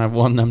 races, and I've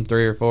won them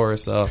 3 or 4.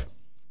 So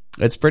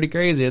it's pretty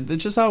crazy.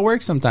 It's just how it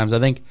works sometimes. I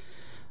think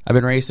I've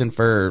been racing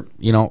for,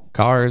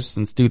 cars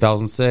since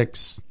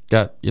 2006.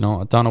 Got,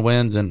 a ton of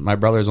wins, and my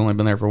brother's only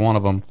been there for one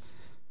of them.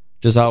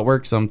 Just how it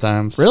works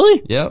sometimes.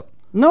 Really? Yep.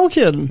 No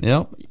kidding.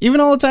 Yep.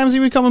 Even all the times he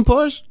would come and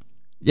push?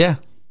 Yeah.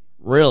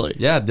 Really?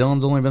 Yeah,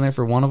 Dylan's only been there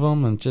for one of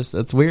them, and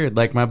it's weird.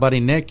 Like my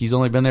buddy Nick, he's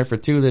only been there for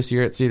 2 this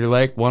year at Cedar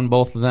Lake, won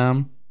both of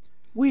them.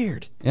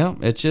 Weird. Yeah,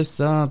 it's just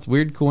it's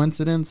weird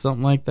coincidence,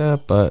 something like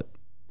that. But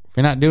if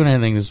you're not doing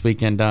anything this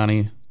weekend,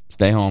 Donnie,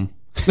 stay home.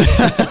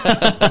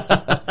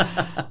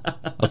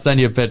 I'll send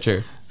you a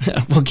picture.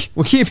 We'll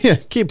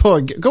keep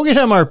pulling. Go get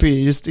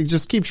MRP.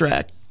 Just keep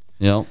track.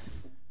 Yep.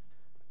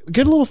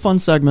 Get a little fun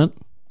segment.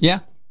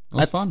 Yeah, it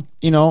was fun.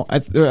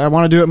 I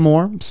want to do it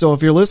more. So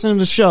if you're listening to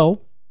the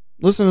show,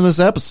 listen to this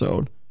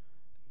episode,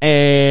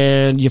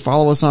 and you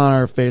follow us on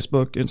our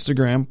Facebook,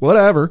 Instagram,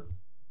 whatever,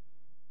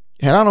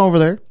 head on over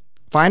there.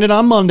 Find it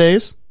on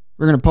Mondays.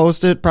 We're going to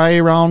post it probably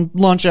around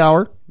lunch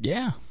hour.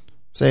 Yeah.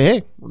 Say,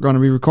 hey, we're going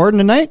to be recording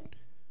tonight.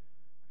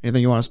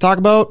 Anything you want us to talk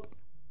about?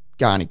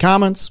 Got any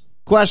comments,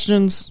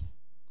 questions?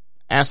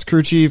 Ask the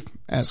crew chief.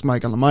 Ask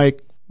Mike on the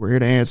mic. We're here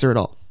to answer it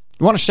all.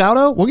 You want a shout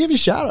out? We'll give you a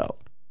shout out.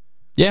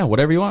 Yeah,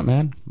 whatever you want,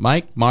 man.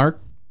 Mike, Mark,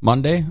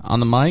 Monday,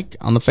 on the mic,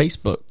 on the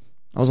Facebook.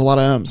 That was a lot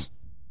of M's.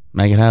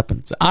 Make it happen.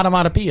 It's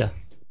automatopoeia.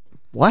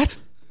 What?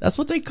 That's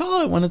what they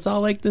call it when it's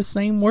all like the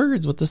same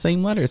words with the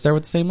same letter. Start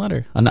with the same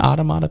letter. An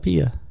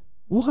automatopoeia.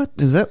 What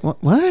is that?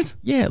 What?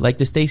 Yeah, like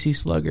the Stacy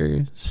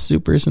Slugger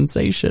super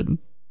sensation.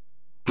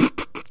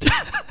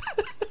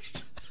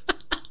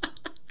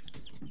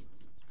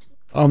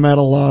 I'm at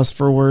a loss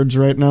for words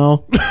right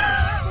now.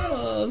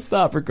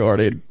 Stop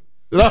recording.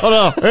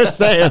 No, it's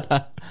staying.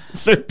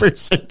 Super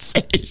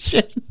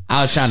sensation.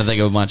 I was trying to think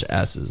of a bunch of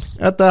S's.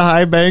 At the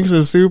high banks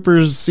of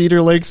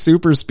Cedar Lake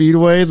Super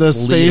Speedway, the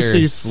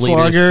Stacy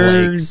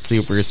Slugger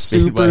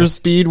Super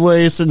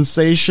Speedway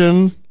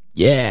sensation.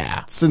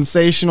 Yeah.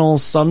 Sensational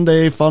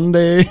Sunday Fun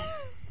Day.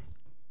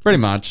 Pretty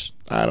much.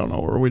 I don't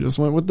know where we just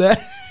went with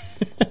that.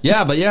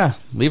 Yeah, but yeah,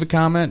 leave a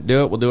comment.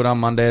 Do it. We'll do it on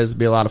Mondays. It'll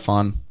be a lot of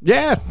fun.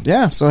 Yeah.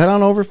 So head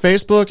on over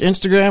Facebook,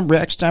 Instagram,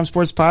 Reaction Time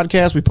Sports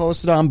Podcast. We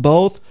posted on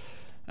both.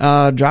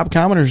 Drop a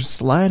comment or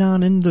slide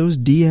on in those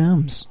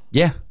DMs.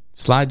 Yeah.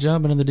 Slide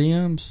jump into the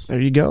DMs. There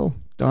you go.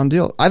 Done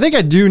deal. I think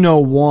I do know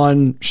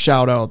one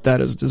shout out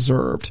that is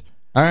deserved.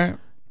 All right.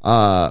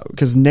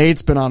 Because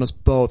Nate's been on us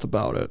both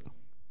about it.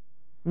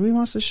 He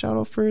wants to shout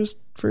out for his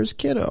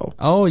kiddo.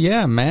 Oh,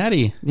 yeah.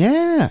 Maddie.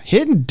 Yeah.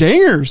 Hitting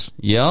dingers.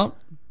 Yep.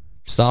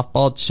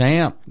 Softball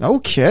champ. No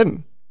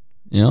kidding.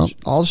 Yep.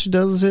 All she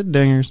does is hit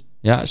dingers.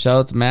 Yeah. Shout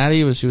out to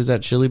Maddie. She was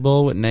at Chili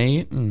Bowl with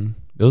Nate, and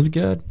it was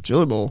good.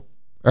 Chili Bowl.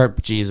 Or,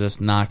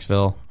 Jesus,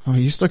 Knoxville. Oh,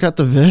 you still got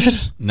the vid?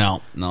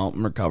 No,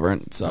 I'm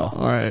recovering. So,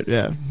 all right,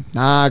 yeah.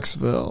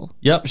 Knoxville.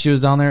 Yep, she was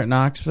down there at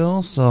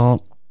Knoxville,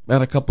 so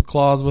had a couple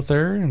claws with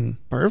her, and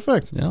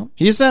perfect. Yep.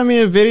 He sent me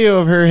a video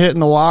of her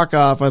hitting a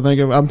walk-off.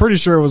 I'm pretty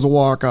sure it was a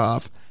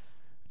walk-off.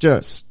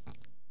 Just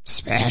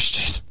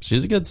smashed it.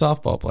 She's a good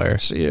softball player.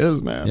 She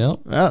is, man. Yep.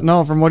 Yeah,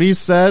 no, from what he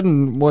said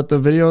and what the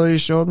video that he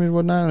showed me and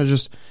whatnot,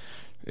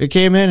 it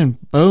came in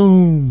and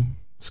boom,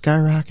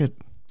 skyrocket.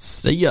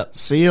 See ya.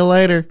 See you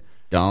later.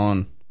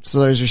 Gone. So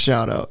there's your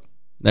shout out.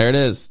 There it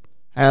is.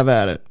 Have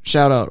at it.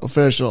 Shout out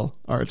official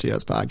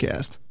RTS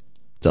podcast.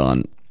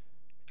 Done.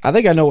 I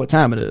think I know what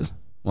time it is.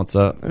 What's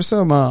up? There's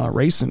some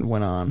racing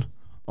went on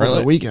over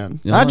the weekend.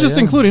 Oh, Not just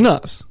including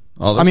us.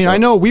 Oh, I mean, I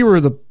know we were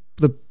the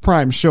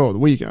prime show of the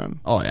weekend.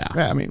 Oh, yeah.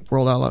 Yeah, I mean,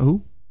 World Outlaw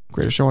who?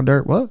 Greatest show on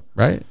dirt, what?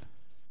 Right.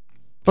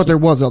 But there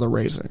was other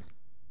racing.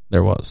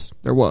 There was.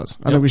 I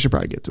think we should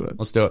probably get to it.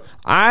 Let's do it.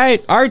 All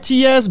right,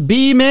 RTS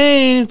B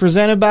Main,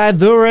 presented by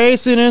The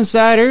Racing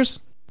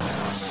Insiders.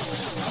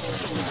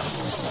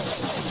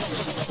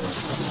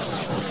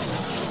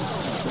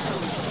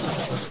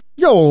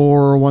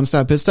 Your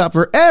one-stop pit stop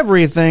for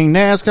everything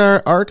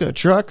NASCAR, ARCA,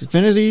 truck,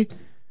 Xfinity.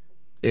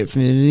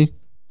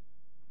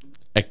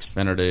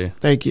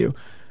 Thank you.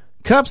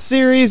 Cup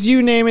Series,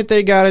 you name it,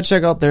 they got it.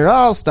 Check out their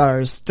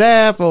all-star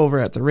staff over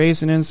at The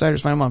Racing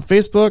Insiders. Find them on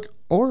Facebook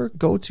or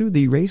go to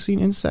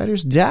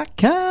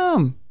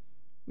theracinginsiders.com.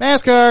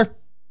 NASCAR.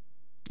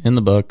 In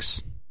the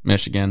books.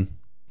 Michigan.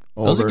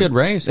 That was a good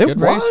race. It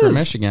Good race for was.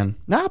 Michigan.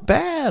 Not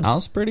bad. I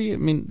was pretty,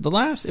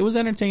 it was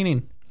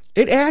entertaining.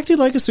 It acted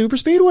like a super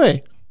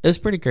speedway. It's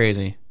pretty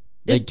crazy.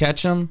 They'd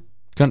catch them,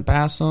 couldn't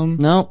pass them.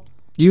 No.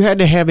 You had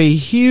to have a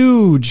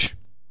huge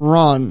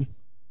run,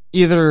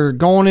 either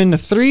going into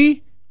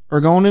 3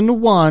 or going into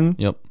 1.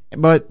 Yep.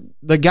 But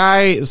the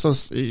guy,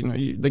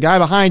 the guy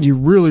behind you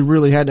really,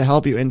 really had to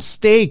help you and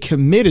stay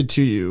committed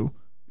to you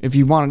if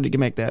you wanted to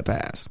make that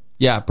pass.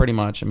 Yeah, pretty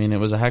much. It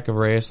was a heck of a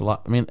race.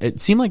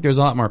 It seemed like there's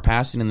a lot more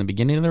passing in the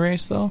beginning of the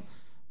race, though.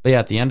 But yeah,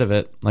 at the end of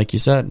it, like you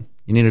said,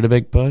 you needed a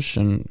big push,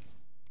 and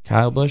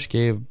Kyle Busch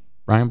gave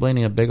Ryan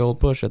Blaney a big old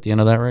push at the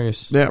end of that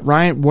race. Yeah,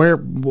 Ryan,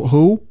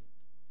 who?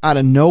 Out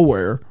of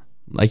nowhere.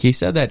 Like he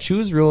said, that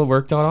choose rule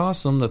worked out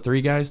awesome. The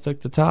 3 guys took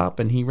the top,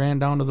 and he ran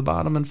down to the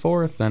bottom and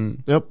 4th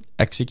and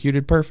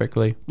executed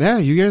perfectly. Yeah,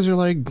 you guys are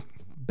like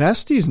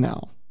besties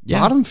now. Yeah.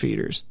 Bottom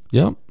feeders.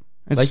 Yep.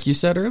 It's Like you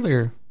said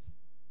earlier.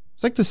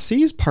 It's like the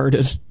seas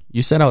parted.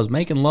 You said I was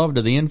making love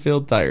to the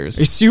infield tires.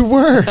 Yes, you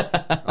were.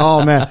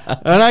 Oh man,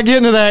 I'm not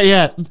getting to that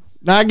yet.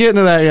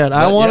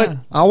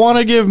 I want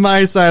to give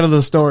my side of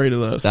the story to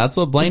this. That's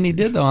what Blaney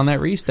did though on that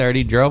restart.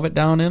 He drove it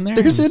down in there.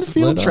 There's and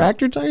infield slid up.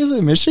 tractor tires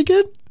in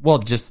Michigan. Well,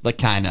 just the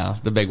kind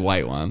of the big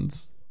white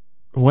ones.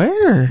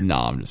 Where? No,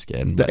 I'm just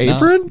kidding. The But no.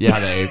 apron? Yeah,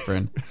 the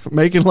apron.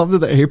 Making love to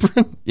the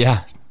apron.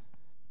 Yeah.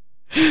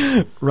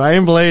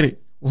 Ryan Blaney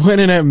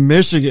winning at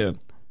Michigan.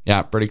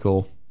 Yeah, pretty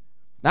cool.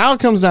 Now it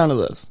comes down to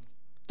this.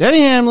 Denny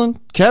Hamlin,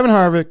 Kevin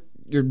Harvick,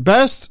 your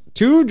best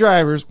two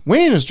drivers,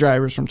 winningest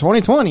drivers from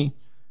 2020,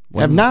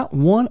 have not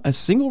won a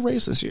single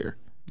race this year.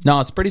 No,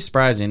 it's pretty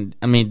surprising.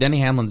 I mean, Denny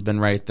Hamlin's been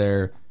right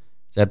there.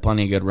 He's had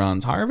plenty of good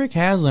runs. Harvick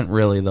hasn't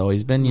really, though.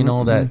 He's been,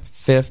 that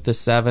 5th to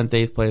 7th,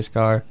 8th place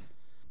car.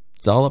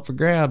 It's all up for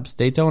grabs.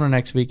 Daytona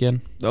next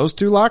weekend. Those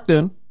two locked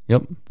in.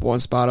 Yep. One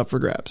spot up for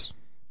grabs.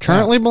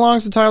 Currently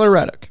belongs to Tyler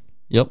Reddick.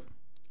 Yep.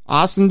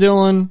 Austin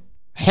Dillon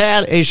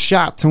had a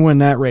shot to win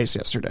that race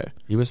yesterday.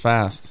 He was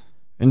fast.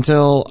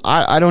 Until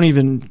I don't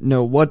even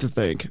know what to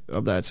think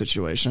of that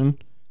situation.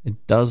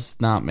 It does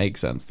not make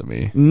sense to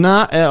me.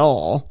 Not at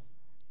all.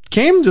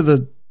 Came to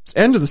the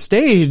end of the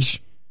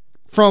stage.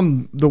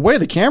 From the way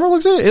the camera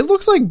looks at it, it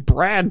looks like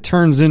Brad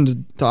turns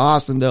into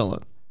Austin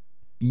Dillon.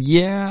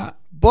 Yeah.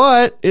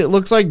 But it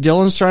looks like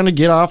Dillon's trying to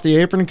get off the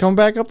apron and come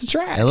back up the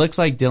track. It looks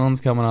like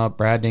Dillon's coming up.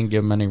 Brad didn't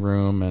give him any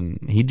room, and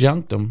he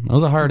junked him. It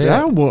was a hard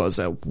That hit. was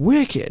a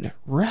wicked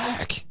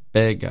wreck.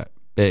 Big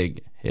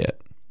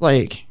hit.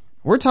 Like,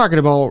 we're talking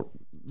about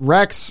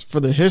wrecks for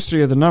the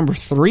history of the number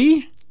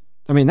 3.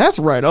 I mean, that's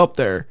right up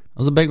there. It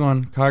was a big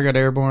one. Car got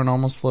airborne,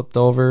 almost flipped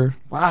over.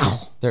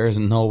 Wow. There is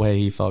no way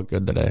he felt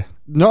good today.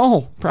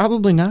 No,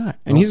 probably not.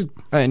 And here's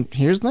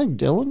the thing,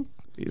 Dillon,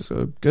 he's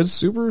a good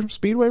super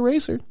speedway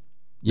racer.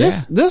 Yeah.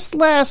 This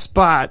last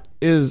spot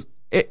is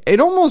it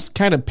almost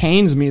kind of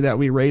pains me that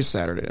we race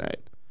Saturday night.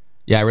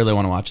 Yeah, I really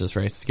want to watch this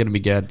race. It's going to be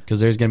good because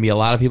there's going to be a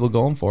lot of people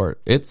going for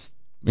it.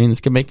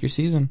 This can make your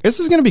season. This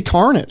is going to be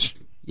carnage.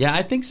 Yeah,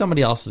 I think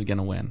somebody else is going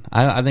to win.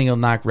 I think he'll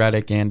knock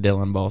Reddick and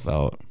Dillon both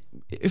out.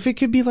 If it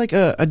could be like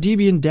a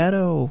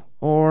DiBiandetto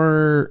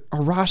or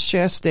a Ross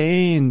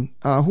Chastain,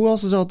 who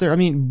else is out there? I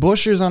mean,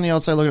 Buescher's on the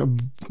outside looking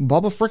at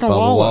Bubba freaking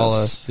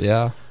Wallace.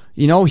 Yeah.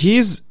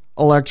 He's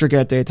electric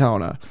at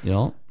Daytona.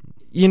 Yep.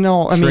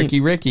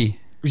 Tricky Ricky.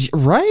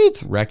 Right?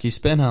 Recky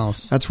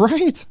Spinhouse. That's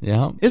right.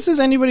 Yeah. This is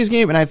anybody's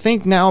game. And I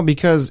think now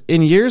because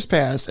in years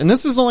past, and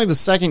this is only the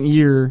second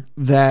year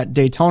that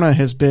Daytona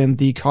has been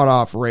the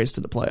cutoff race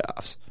to the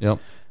playoffs. Yep.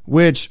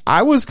 Which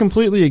I was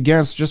completely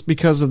against just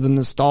because of the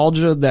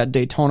nostalgia that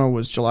Daytona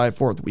was July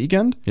 4th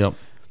weekend. Yep.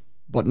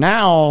 But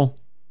now,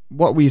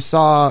 what we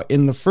saw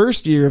in the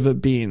first year of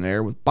it being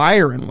there with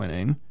Byron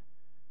winning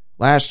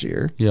last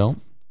year, Yep.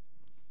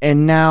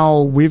 and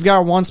now we've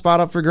got one spot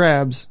up for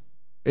grabs.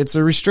 It's a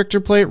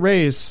restrictor plate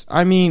race.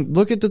 I mean,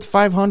 look at the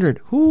 500.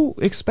 Who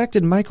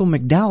expected Michael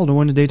McDowell to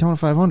win the Daytona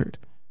 500?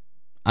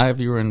 If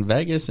you were in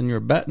Vegas and you were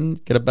betting,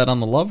 could have bet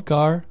on the Love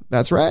Car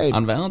That's right.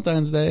 on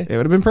Valentine's Day. It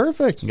would have been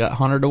perfect. You got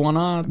 100-1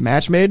 odds.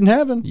 Match made in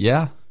heaven.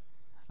 Yeah.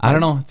 I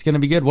don't know. It's going to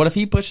be good. What if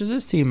he pushes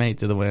his teammate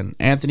to the win?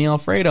 Anthony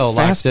Alfredo locks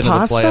Fast into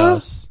pasta? the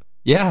playoffs.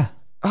 Yeah.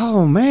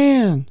 Oh,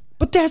 man.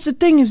 But that's the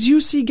thing is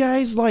you see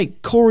guys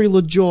like Corey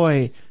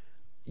LaJoie.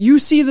 You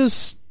see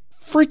this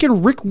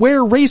freaking Rick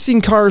Ware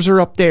racing cars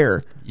are up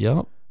there.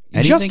 Yep.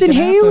 Justin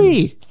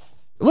Haley.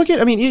 Look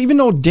at, even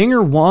though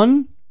Dinger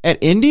won at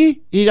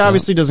Indy, he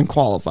obviously doesn't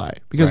qualify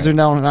because they're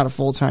now not a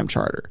full-time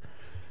charter.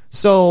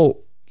 So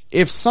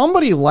if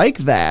somebody like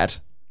that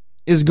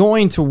is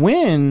going to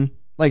win,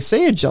 like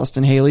say a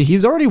Justin Haley,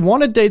 he's already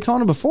won at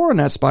Daytona before in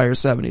that Spire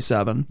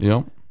 77.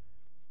 Yep.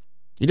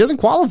 He doesn't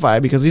qualify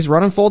because he's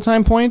running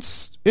full-time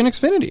points in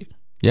Xfinity.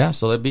 Yeah,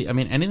 so that'd be,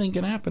 anything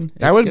can happen.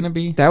 That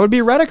would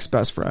be Reddick's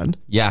best friend.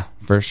 Yeah,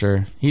 for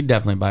sure. He'd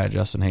definitely buy a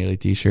Justin Haley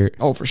t-shirt.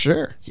 Oh, for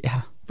sure.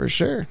 Yeah. For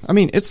sure.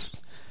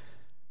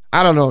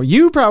 I don't know.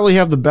 You probably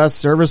have the best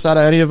service out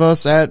of any of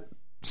us at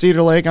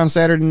Cedar Lake on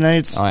Saturday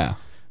nights. Oh, yeah.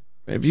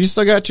 If you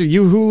still got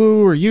your Hulu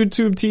or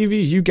YouTube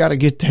TV, you got to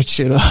get that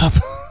shit up.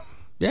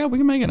 Yeah, we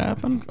can make it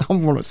happen. I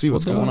want to see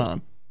what's going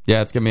on.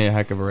 Yeah, it's going to be a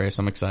heck of a race.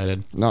 I'm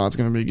excited. No, it's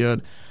going to be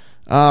good.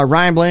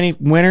 Ryan Blaney,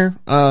 winner.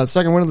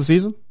 Second win of the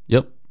season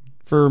Yep.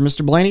 for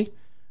Mr. Blaney.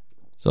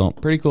 So,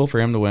 pretty cool for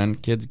him to win.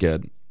 Kid's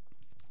good.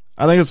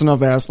 I think it's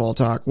enough asphalt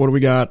talk. What do we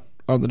got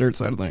on the dirt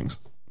side of things?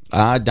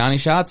 Donnie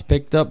Schatz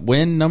picked up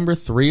win number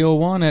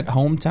 301 at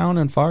Hometown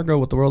in Fargo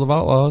with the World of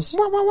Outlaws.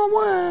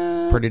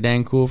 Pretty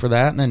dang cool for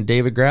that. And then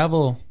David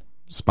Gravel,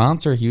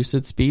 sponsor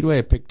Houston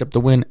Speedway, picked up the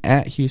win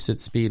at Houston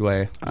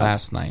Speedway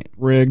last night.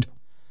 Rigged.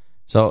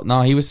 So,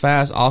 no, he was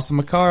fast. Austin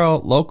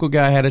McCarl, local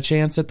guy, had a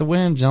chance at the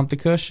win, jumped the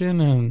cushion,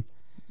 and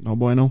no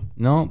bueno.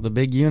 no, the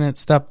big unit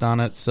stepped on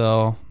it.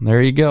 So,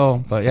 there you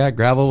go. But, yeah,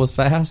 Gravel was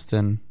fast,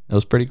 and it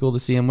was pretty cool to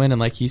see him win.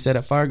 And like he said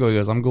at Fargo, he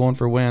goes, I'm going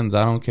for wins.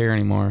 I don't care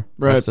anymore.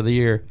 Right. Rest of the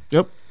year.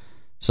 Yep.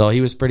 So he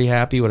was pretty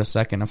happy with a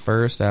second and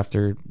first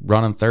after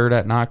running third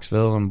at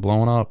Knoxville and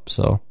blowing up.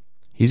 So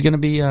he's gonna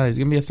be a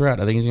threat.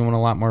 I think he's gonna win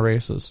a lot more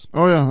races.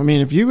 Oh yeah, I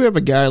mean, if you have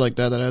a guy like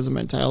that has a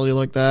mentality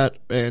like that,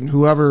 and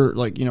whoever,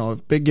 like, you know,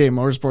 if Big Game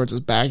Motorsports is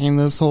backing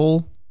this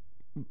whole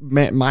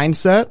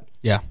mindset,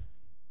 Yeah.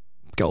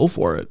 go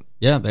for it.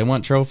 Yeah, they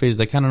want trophies.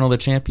 They kind of know the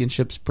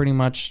championship's pretty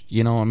much,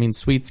 you know, I mean,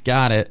 Sweet's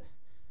got it.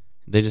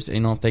 They just, you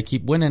know, if they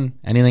keep winning,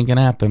 anything can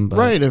happen. But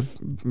Right, if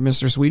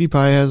Mr. Sweetie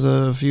Pie has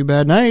a few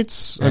bad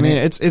nights, I mean,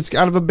 it's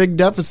kind of a big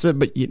deficit,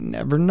 but you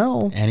never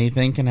know.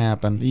 anything can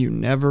happen. You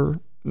never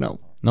know.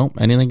 Nope,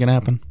 anything can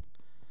happen.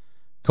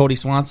 Cody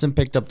Swanson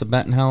picked up the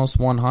Benton House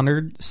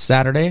 100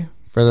 Saturday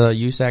for the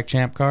USAC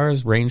Champ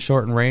Cars, rain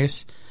shortened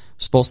race.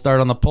 Supposed to start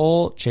on the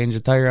pole, changed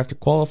the tire after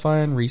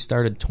qualifying,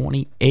 restarted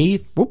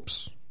 28th.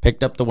 Whoops.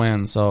 Picked up the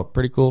win, so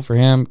pretty cool for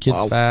him.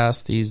 Kid's Wow.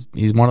 fast. He's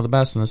one of the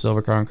best in the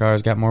Silver Crown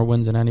cars. Got more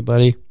wins than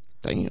anybody.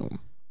 Damn.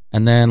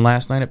 And then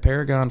last night at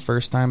Paragon,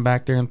 first time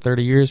back there in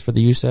 30 years for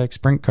the USAC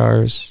Sprint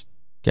cars,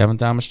 Kevin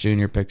Thomas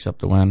Jr. picks up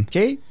the win.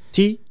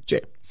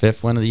 KTJ.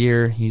 5th win of the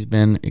year. He's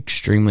been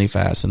extremely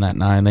fast in that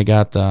 9. They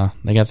got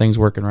things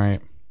working right.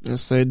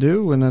 Yes, they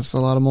do, and that's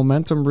a lot of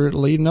momentum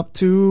leading up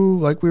to,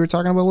 like we were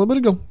talking about a little bit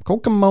ago,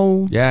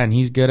 Kokomo. Yeah, and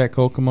he's good at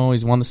Kokomo.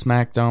 He's won the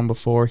SmackDown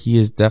before. He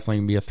is definitely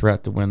going to be a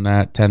threat to win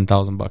that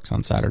 $10,000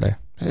 on Saturday.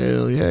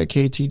 Hell yeah,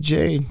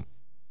 KTJ.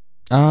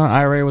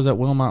 IRA was at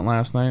Wilmot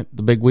last night.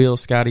 The big wheel,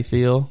 Scotty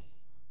Thiel,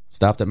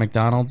 stopped at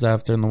McDonald's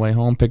after on the way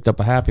home, picked up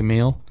a Happy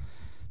Meal.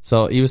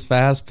 So he was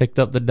fast, picked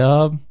up the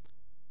dub.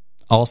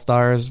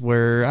 All-Stars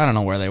were, I don't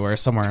know where they were,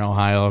 somewhere in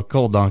Ohio.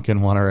 Cole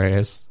Duncan won a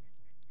race.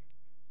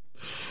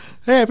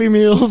 Happy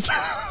Meals.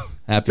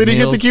 Happy Did he get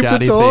Meals, to keep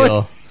Scotty the toy?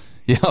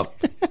 Thiel.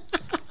 Yep.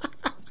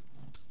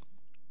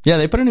 Yeah,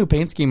 they put a new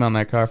paint scheme on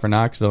that car for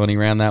Knoxville, and he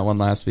ran that one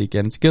last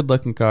weekend. It's a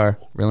good-looking car.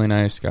 Really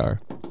nice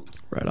car.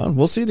 Right on.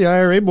 We'll see the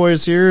IRA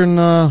boys here in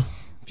a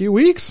few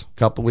weeks.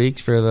 Couple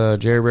weeks for the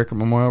Jerry Rickert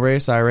Memorial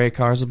Race. IRA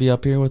cars will be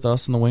up here with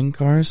us in the wing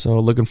cars, so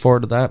looking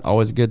forward to that.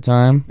 Always a good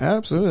time.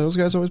 Absolutely. Those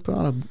guys always put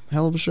on a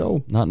hell of a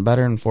show. Nothing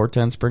better than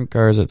 410 sprint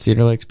cars at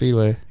Cedar Lake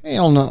Speedway.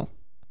 Hell no.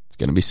 It's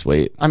going to be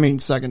sweet. I mean,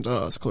 second to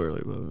us,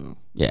 clearly. But,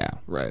 Yeah.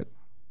 right.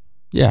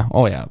 Yeah.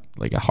 Oh, yeah.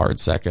 Like a hard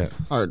second.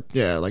 Hard.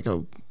 Yeah, like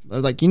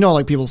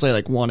people say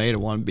like 1A to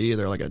 1B,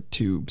 they're like a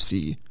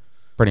 2C.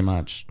 Pretty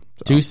much.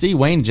 2C,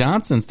 Wayne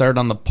Johnson started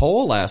on the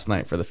pole last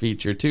night for the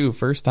feature, too.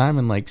 First time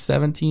in like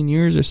 17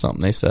 years or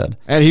something, they said.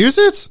 At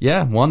Huset's?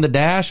 Yeah. Won the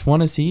dash, won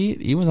his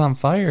heat. He was on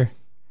fire.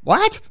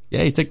 What?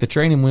 Yeah, he took the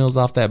training wheels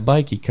off that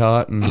bike he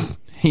caught and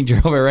he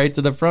drove it right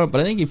to the front, but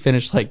I think he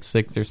finished like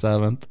 6th or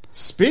 7th.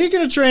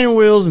 Speaking of training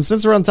wheels, and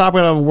since we're on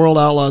topic of World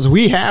Outlaws,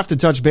 we have to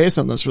touch base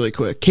on this really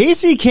quick.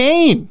 Casey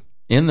Kane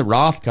In the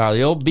Roth car,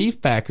 the old Beef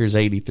Packers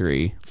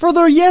 83. for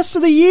the yes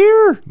of the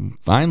year.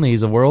 Finally,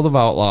 he's a World of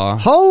Outlaw.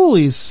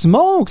 Holy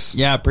smokes.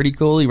 Yeah, pretty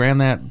cool. He ran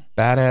that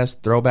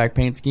badass throwback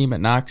paint scheme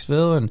at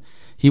Knoxville, and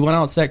he went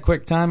out set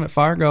quick time at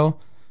Fargo,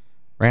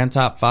 ran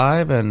top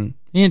 5, and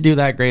he didn't do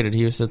that great at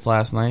Huset's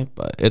last night,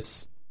 but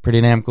it's pretty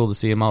damn cool to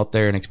see him out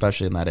there, and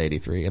especially in that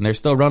 83. And they're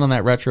still running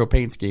that retro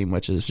paint scheme,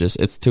 which is just,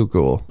 it's too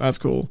cool. That's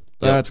cool.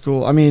 That's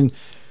cool. I mean,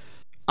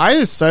 I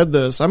just said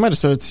this. I might have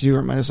said it to you, or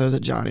I might have said it to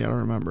Johnny. I don't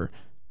remember.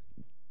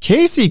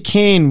 Casey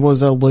Kane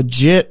was a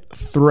legit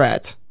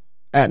threat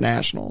at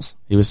Nationals.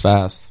 He was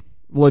fast.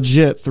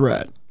 Legit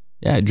threat.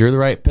 Yeah, drew the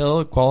right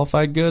pill,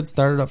 qualified good,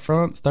 started up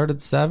front, started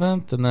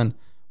 7th, and then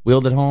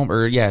wheeled it home,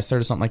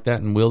 started something like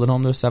that, and wheeled it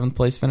home to a 7th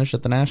place finish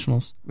at the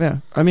Nationals. Yeah.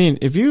 I mean,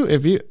 if you,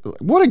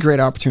 what a great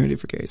opportunity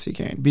for Casey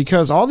Kane,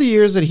 because all the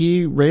years that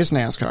he raced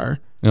NASCAR,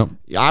 Yep.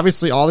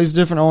 obviously all these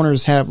different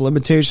owners have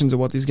limitations of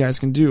what these guys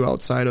can do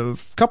outside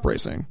of cup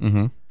racing.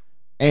 Mm-hmm.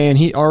 And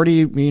he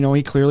already,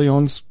 he clearly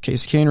owns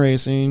Casey Kane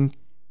Racing,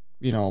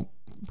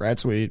 Brad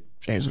Sweet,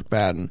 James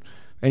McFadden,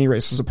 and he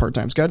races a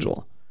part-time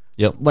schedule.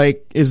 Yep.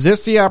 Like, is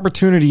this the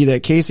opportunity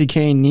that Casey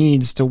Kane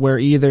needs to where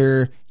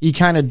either he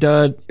kind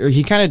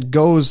of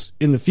goes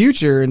in the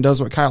future and does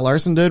what Kyle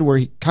Larson did,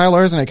 where Kyle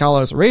Larson had Kyle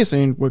Larson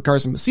Racing with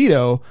Carson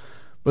Macedo,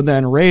 but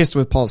then raced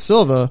with Paul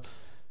Silva.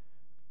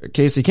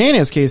 Casey Kane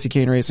has Casey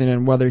Kane Racing,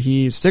 and whether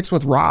he sticks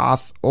with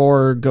Roth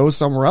or goes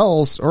somewhere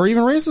else or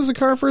even races a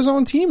car for his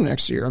own team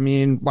next year. I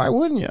mean, why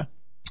wouldn't you?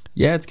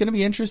 Yeah, it's going to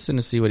be interesting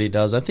to see what he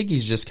does. I think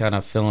he's just kind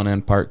of filling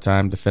in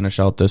part-time to finish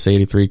out this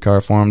 83 car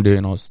for him,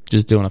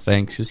 just doing a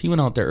thing. Because he went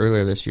out there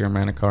earlier this year and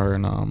ran a car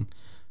in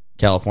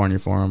California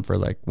for him for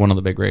like one of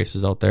the big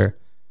races out there.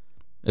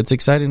 It's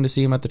exciting to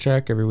see him at the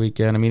track every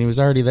weekend. I mean, he was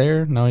already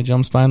there. Now he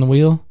jumps behind the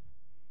wheel.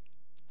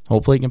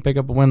 Hopefully he can pick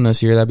up a win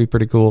this year. That'd be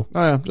pretty cool.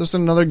 Oh, yeah, just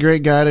another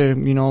great guy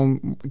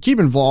to, keep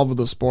involved with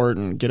the sport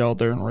and get out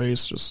there and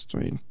race.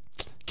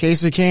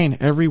 Casey Kane,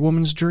 every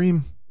woman's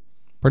dream.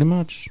 Pretty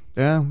much.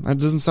 Yeah, that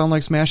doesn't sound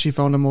like Smashy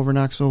found him over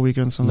Knoxville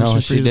weekend, so No,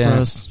 she's she pretty did.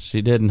 depressed.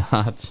 She did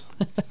not.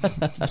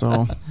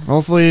 So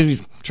hopefully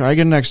try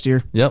again next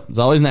year. Yep, it's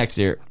always next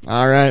year.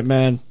 All right,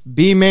 man.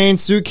 B-Main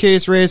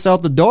suitcase race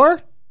out the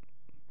door.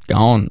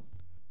 Gone.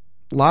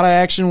 A lot of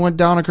action went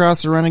down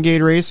across the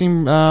Renegade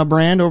Racing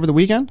brand over the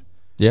weekend.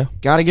 Yeah.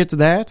 Got to get to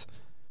that.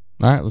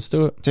 All right, let's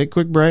do it. Take a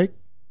quick break.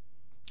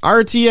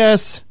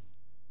 RTS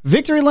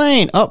Victory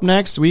Lane. Up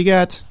next, we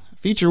got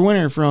feature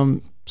winner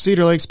from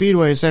Cedar Lake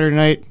Speedway Saturday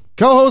night,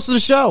 co-host of the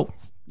show.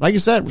 Like I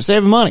said, we're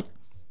saving money.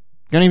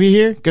 Gonna be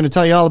here, gonna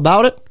tell you all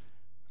about it.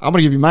 I'm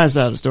gonna give you my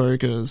side of the story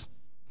because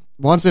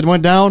once it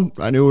went down,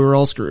 I knew we were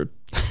all screwed.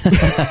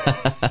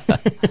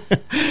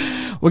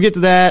 We'll get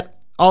to that,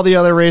 all the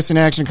other racing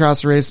action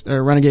across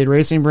the Renegade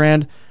Racing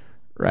brand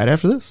right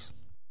after this.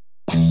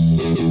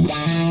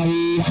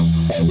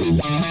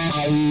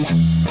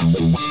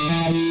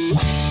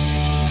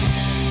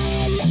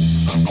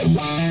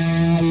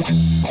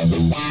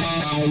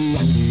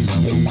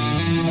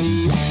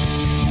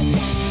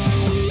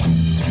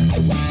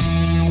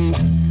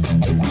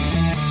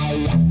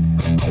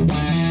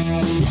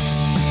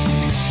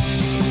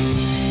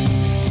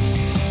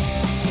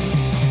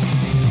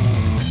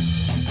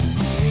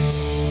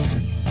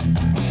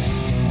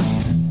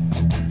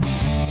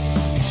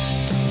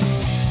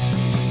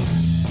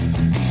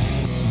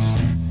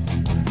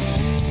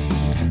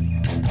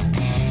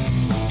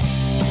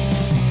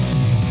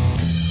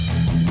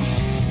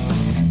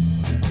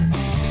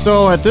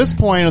 So at this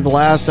point of the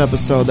last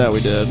episode that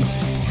we did,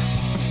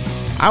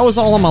 I was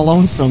all on my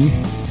lonesome.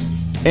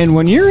 And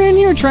when you're in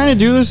here trying to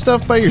do this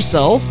stuff by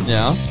yourself,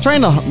 Yeah.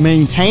 trying to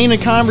maintain a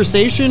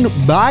conversation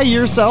by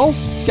yourself,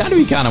 It's got to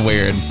be kind of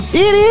weird.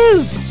 it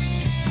is.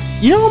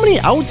 You know how many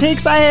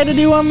outtakes I had to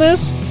do on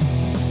this?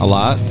 A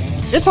lot.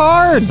 It's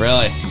hard.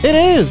 Really? It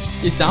is.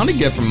 You sounded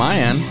good from my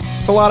end.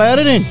 It's a lot of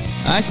editing,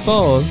 I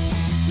suppose.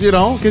 you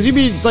know, because you'd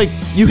be like,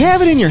 you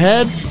have it in your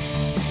head,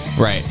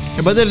 Right.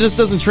 but then it just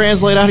doesn't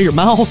translate out of your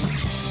mouth.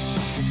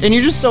 And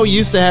you're just so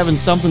used to having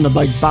something to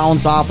like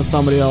bounce off of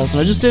somebody else, and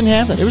I just didn't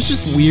have that. It was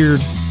just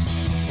weird.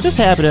 Just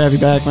happy to have you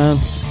back, man.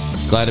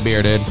 Glad to be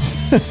here, dude.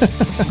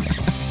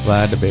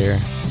 Glad to be here.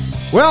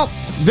 Well,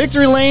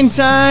 victory lane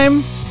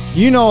time.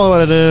 You know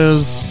what it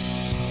is.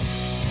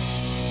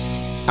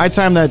 I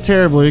timed that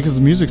terribly because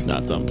the music's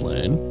not done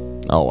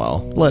playing. Oh, well.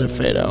 Let it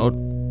fade out.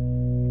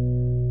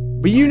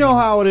 But you know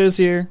how it is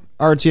here.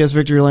 RTS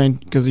Victory Lane,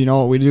 because you know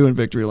what we do in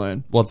Victory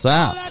Lane. What's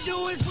that? I do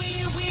is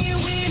win, win,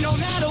 win, no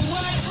matter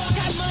what.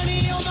 Got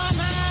money on my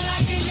mind,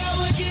 I can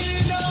never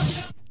get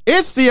enough.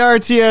 It's the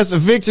RTS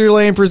Victory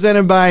Lane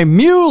presented by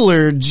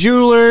Mueller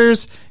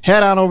Jewelers.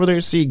 Head on over there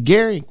to see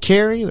Gary,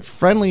 Carrie, the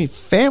friendly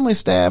family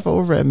staff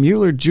over at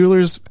Mueller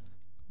Jewelers,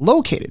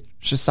 located in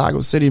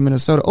Chisago City,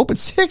 Minnesota. Open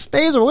 6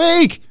 days a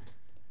week.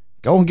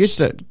 Go and get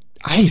you the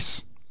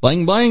ice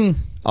Bling, bling.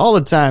 all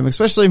the time.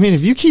 Especially, I mean,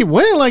 if you keep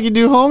winning like you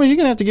do, homie, you're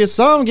going to have to get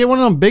some. Get one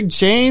of them big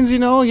chains, you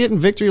know, get in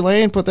Victory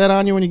Lane. Put that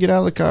on you when you get out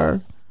of the car.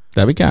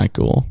 That'd be kind of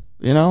cool.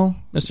 You know?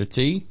 Mr.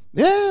 T.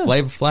 Yeah.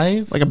 Flavor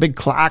Flav. Like a big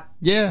clock.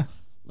 Yeah.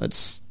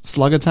 That's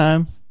slug of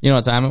time. You know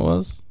what time it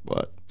was?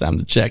 What? Time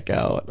to check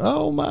out.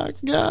 Oh my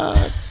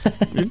God.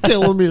 You're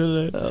killing me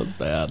today. That was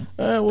bad.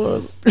 That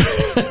was.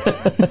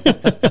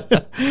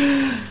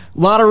 A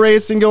lot of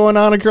racing going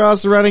on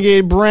across the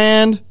Renegade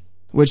brand,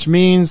 which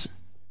means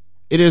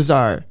it is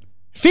our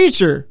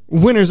feature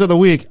winners of the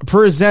week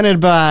presented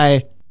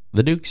by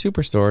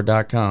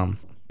TheDukeSuperstore.com.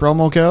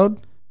 promo code.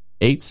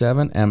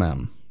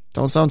 87MM.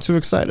 Don't sound too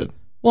excited.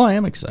 Well, I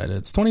am excited.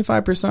 It's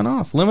 25%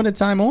 off. Limited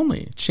time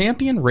only.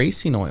 Champion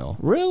Racing Oil.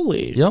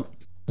 Really? Yep.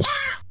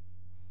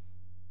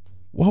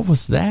 What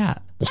was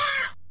that?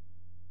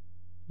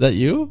 That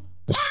you?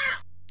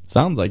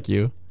 Sounds like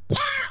you.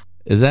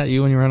 Is that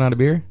you when you run out of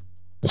beer?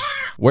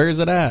 Where is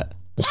it at?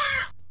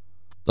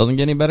 Doesn't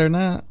get any better than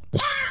that.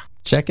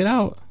 Check it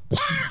out.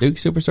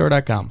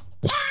 DukeSuperstore.com.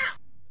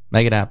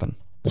 Make it happen.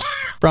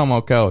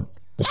 Promo code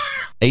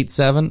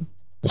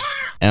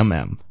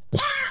 87MM.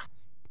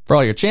 For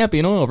all your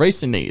champion oil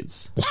racing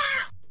needs.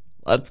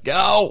 Let's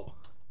go.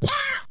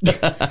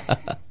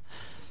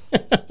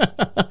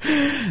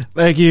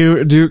 Thank you,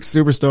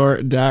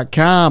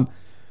 DukeSuperstore.com.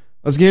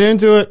 Let's get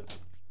into it.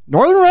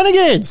 Northern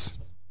Renegades.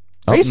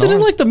 Up Racing in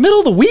north. like the middle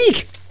of the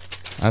week.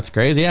 That's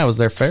crazy. Yeah, it was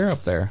their fair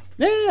up there.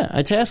 Yeah,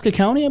 Itasca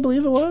County, I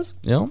believe it was.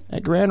 Yep.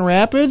 At Grand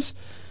Rapids.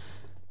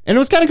 And it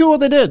was kind of cool what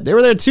they did. They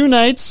were there 2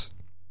 nights,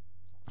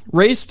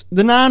 raced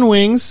the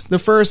non-wings the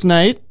first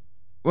night,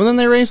 well, then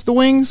they raced the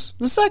wings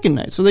the second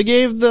night. So they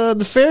gave the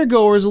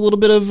fairgoers a little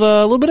bit of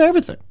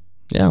everything.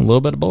 Yeah, a little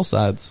bit of both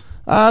sides.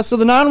 So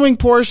the non-wing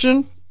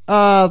portion,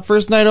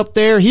 first night up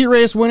there, heat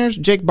race winners,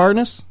 Jake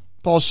Bartness,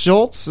 Paul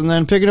Schultz, and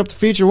then picking up the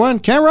feature one,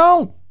 Ken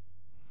Roan.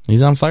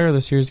 He's on fire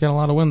this year. He's got a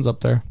lot of wins up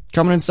there.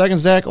 Coming in second,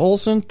 Zach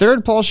Olson.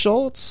 Third, Paul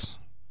Schultz.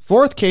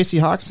 Fourth, Casey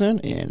Hawkinson.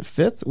 And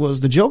fifth was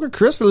the Joker,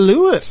 Chris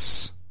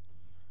Lewis.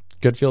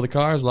 Good field of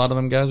cars. A lot of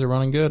them guys are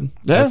running good. Yeah.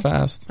 They're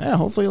fast. Yeah,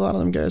 hopefully a lot of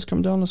them guys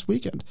come down this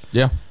weekend.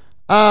 Yeah.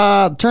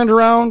 Turned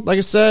around, like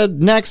I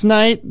said, next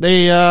night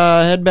they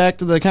head back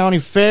to the county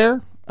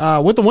fair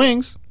with the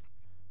wings.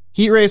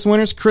 Heat race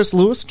winners, Chris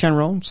Lewis, Ken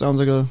Roan. Sounds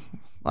like a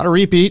lot of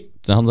repeat.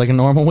 Sounds like a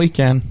normal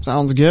weekend.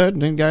 Sounds good.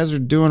 Them guys are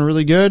doing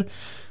really good.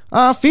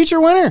 Feature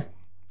winner,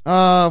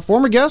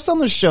 former guest on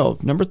the show,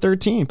 number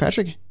 13,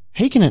 Patrick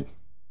Hakinen.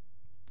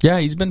 Yeah,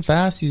 he's been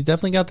fast. He's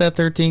definitely got that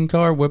 13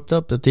 car whipped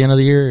up at the end of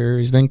the year.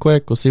 He's been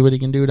quick. We'll see what he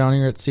can do down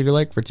here at Cedar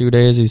Lake for 2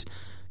 days. He's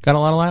got a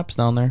lot of laps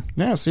down there.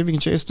 Yeah, see if you can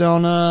chase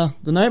down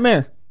the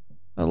Nightmare.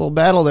 A little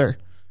battle there.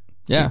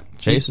 Yeah,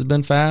 Chase has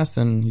been fast,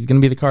 and he's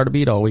going to be the car to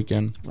beat all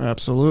weekend.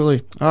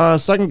 Absolutely.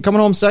 Second, coming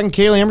home second,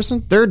 Kaylee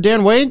Emerson. Third,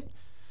 Dan Wade.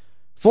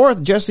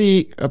 Fourth,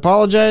 Jesse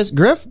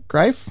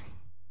Greif.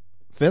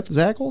 Fifth,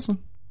 Zach Olson.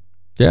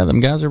 Yeah, them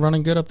guys are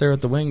running good up there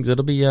at the wings.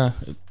 It'll be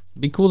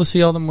cool to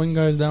see all them wing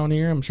guys down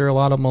here. I'm sure a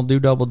lot of them will do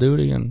double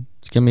duty, and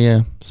it's going to be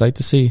a sight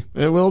to see.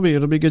 It will be.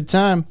 It'll be a good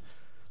time.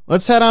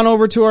 Let's head on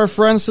over to our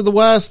friends to the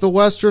west, the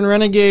Western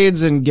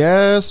Renegades, and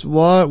guess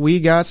what we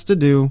got to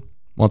do?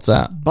 What's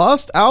that?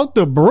 Bust out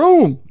the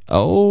broom.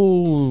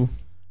 Oh,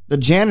 The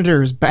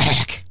janitor is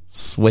back.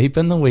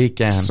 sweeping the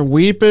weekend.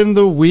 Sweeping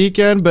the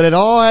weekend, but it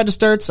all had to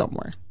start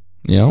somewhere.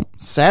 Yep.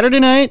 Saturday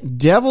night,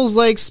 Devils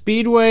Lake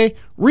Speedway,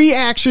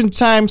 Reaction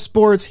Time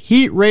Sports,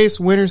 heat race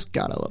winners.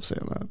 God, I love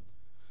saying that.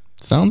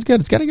 Sounds good.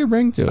 It's got a good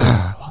ring to it.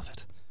 I love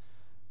it.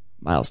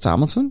 Miles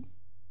Tomlinson,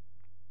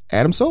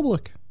 Adam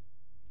Soblik.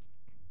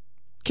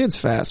 Kid's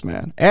fast,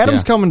 man.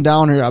 Adam's coming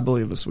down here, I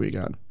believe, this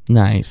weekend.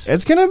 Nice.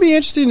 It's going to be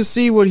interesting to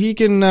see what he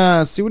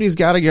can see what he's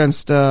got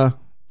against the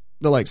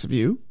likes of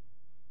you,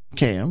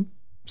 Cam,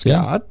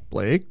 Scott,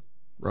 Blake,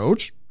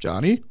 Roach,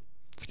 Johnny.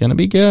 It's going to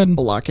be good.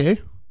 Balake.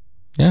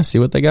 Yeah, see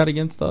what they got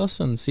against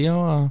us and see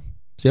how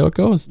it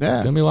goes. Yeah.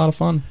 It's going to be a lot of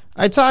fun.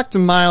 I talked to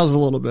Miles a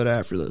little bit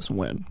after this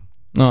win.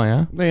 Oh,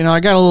 yeah? You know, I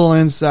got a little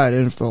inside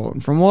info,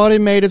 and from what he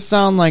made it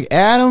sound like,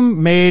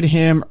 Adam made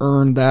him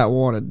earn that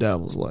one at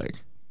Devil's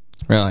Lake.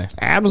 Really?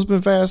 Adam's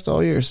been fast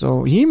all year,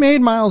 so he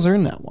made Miles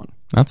earn that one.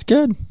 That's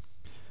good.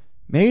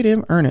 Made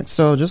him earn it.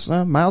 So just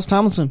Miles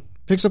Tomlinson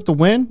picks up the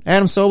win.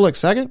 Adam Soblik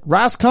second.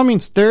 Ross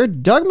Cummings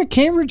third. Doug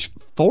McCambridge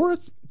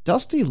fourth.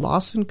 Dusty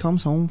Lawson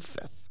comes home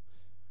fifth.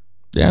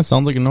 Yeah, it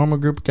sounds like a normal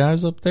group of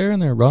guys up there,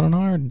 and they're running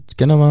hard. It's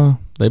gonna.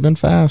 They've been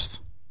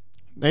fast.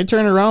 They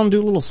turn around and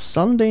do a little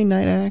Sunday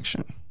night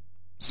action.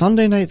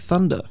 Sunday Night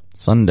Thunder.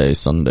 Sunday.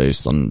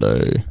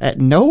 At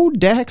No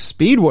Dax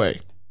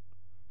Speedway.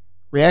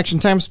 Reaction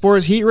Time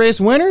Sports heat race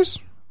winners.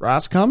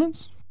 Ross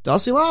Cummins.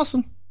 Dusty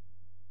Lawson.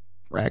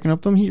 Racking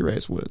up them heat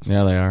race wins.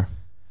 Yeah, they are.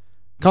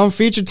 Come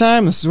feature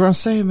time. This is what I'm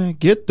saying, man.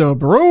 Get the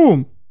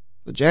broom.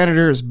 The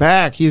janitor is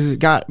back. He's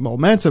got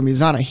momentum.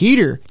 He's on a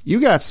heater. You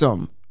got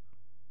some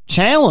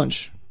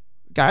challenge.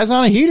 Guy's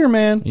on a heater,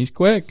 man. He's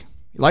quick.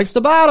 He likes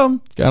the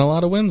bottom. He's got a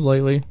lot of wins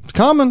lately. It's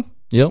coming.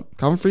 Yep.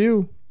 Coming for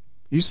you.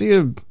 You see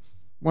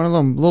one of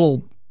them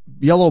little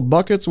yellow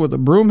buckets with a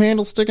broom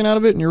handle sticking out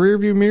of it in your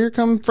rearview mirror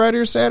come Friday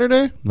or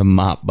Saturday? The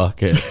mop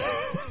bucket.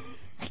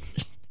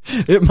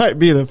 It might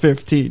be the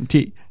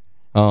 15T.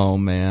 Oh,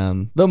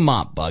 man. The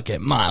mop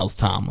bucket. Miles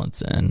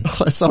Tomlinson.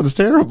 That sounds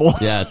terrible.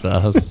 Yeah, it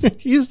does.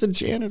 He's the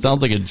janitor.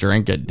 Sounds like a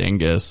drink at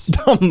Dingus.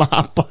 The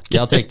mop bucket. Yeah,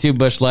 I'll take 2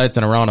 Busch Lights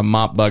and a round of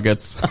mop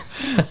buckets.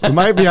 You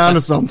might be onto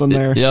something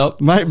there.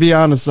 Yep. Might be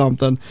onto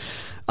something.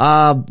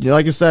 Like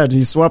I said,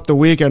 he swept the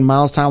weekend.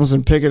 Miles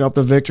Tomlinson picking up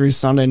the victory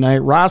Sunday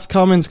night. Ross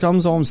Cummins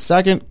comes home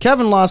second.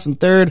 Kevin Lawson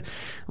third.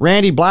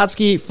 Randy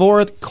Blotsky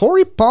fourth.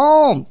 Corey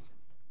Palm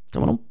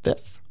coming home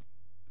fifth.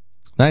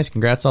 Nice.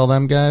 Congrats to all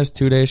them guys.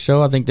 2-day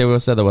show. I think they would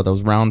have said that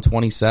was round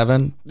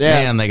 27.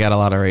 Yeah. Man, they got a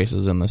lot of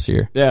races in this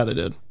year. Yeah, they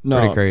did. No,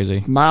 Pretty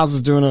crazy. Miles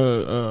is doing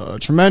a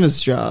tremendous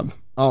job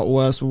out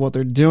west with what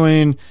they're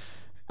doing.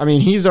 I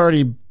mean, he's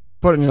already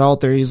putting it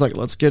out there. He's like,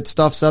 let's get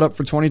stuff set up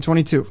for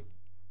 2022.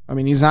 I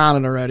mean, he's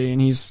on it already,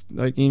 and he's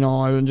like, you know,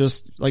 I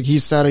just like he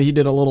said, he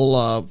did a little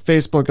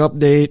Facebook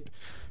update,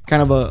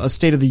 kind of a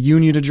State of the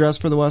Union address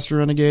for the Western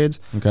Renegades.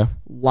 Okay.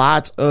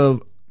 Lots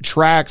of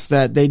tracks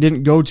that they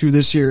didn't go to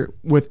this year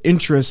with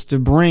interest to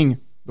bring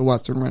the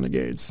Western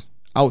Renegades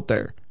out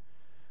there.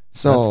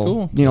 So, that's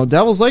cool. You know,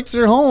 Devil's Lake's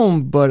their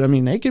home, but I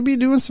mean, they could be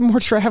doing some more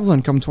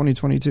traveling come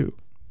 2022.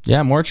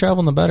 Yeah, more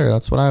traveling the better.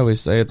 That's what I always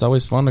say. It's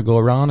always fun to go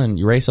around and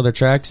you race other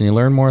tracks and you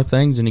learn more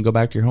things and you go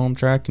back to your home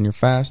track and you're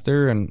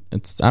faster and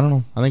it's, I don't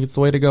know. I think it's the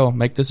way to go.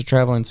 Make this a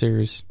traveling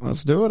series.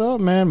 Let's do it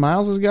up, man.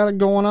 Miles has got it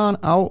going on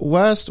out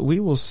west. We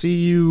will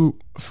see you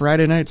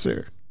Friday night,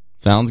 sir.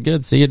 Sounds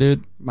good. See you,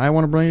 dude. Might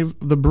want to bring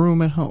the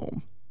broom at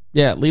home.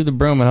 Yeah, leave the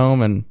broom at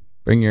home and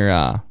bring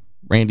your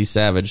Randy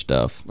Savage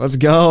stuff. Let's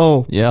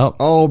go. Yep.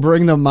 Oh,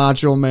 bring the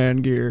Macho Man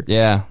gear.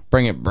 Yeah,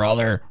 bring it,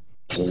 brother.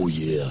 Oh,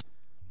 yeah.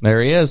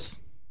 There he is.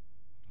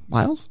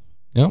 Miles?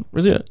 Yep.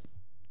 Where's he at?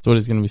 That's what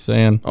he's going to be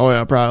saying. Oh,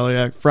 yeah, probably.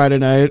 Yeah. Friday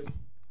night.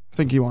 I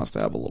think he wants to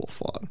have a little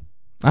fun.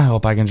 I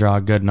hope I can draw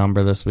a good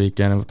number this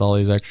weekend with all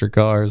these extra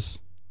cars.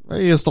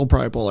 He'll still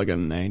probably pull like a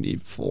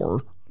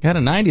 94. Got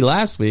a 90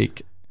 last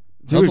week.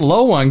 Dude. That's a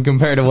low one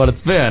compared to what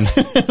it's been.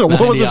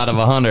 90 out of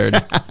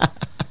 100.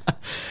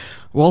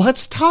 Well,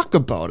 let's talk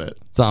about it.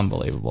 It's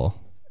unbelievable.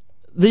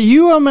 The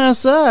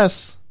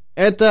UMSS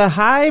at the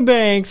high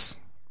banks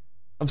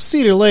of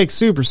Cedar Lake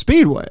Super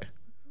Speedway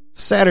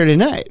Saturday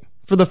night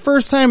for the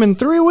first time in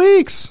 3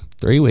 weeks.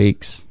 3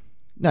 weeks.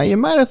 Now, you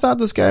might have thought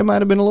this guy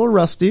might have been a little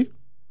rusty.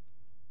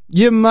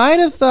 You might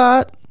have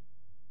thought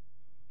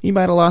he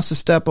might have lost a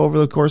step over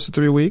the course of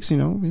 3 weeks. You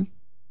know, he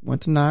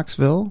went to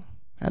Knoxville,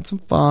 had some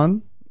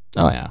fun.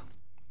 Oh, yeah.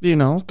 You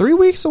know, 3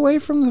 weeks away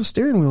from the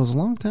steering wheel is a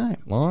long time.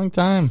 Long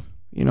time.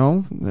 You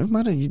know, there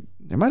might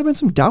have been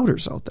some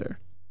doubters out there.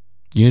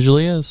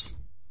 Usually is.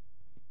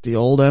 The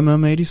old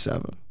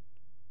MM87.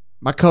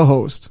 my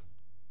co-host,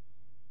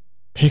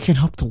 picking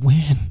up the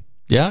win.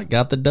 Yeah,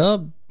 got the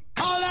dub.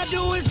 All I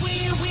do is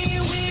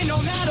win, no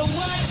matter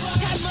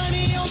what. Got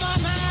money on my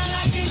mind,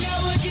 I can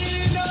never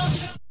get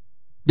enough.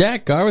 Yeah,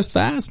 car was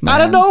fast, man.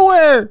 Out of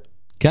nowhere.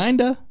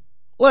 Kinda.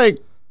 Like,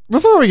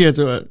 before we get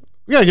to it,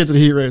 we gotta get to the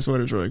heat race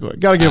winners really quick.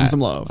 Gotta give them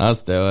some love.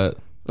 Let's do it.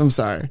 I'm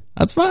sorry.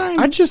 That's fine.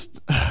 I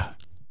just...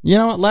 You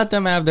know what? Let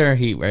them have their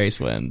heat race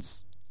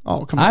wins.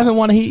 Oh, come I on. haven't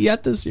won a heat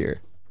yet this year.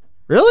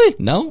 Really?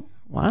 No.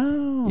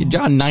 Wow. You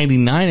draw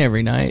 99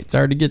 every night. It's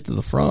hard to get to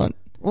the front.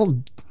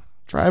 Well,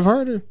 drive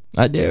harder.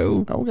 I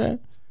do. Okay.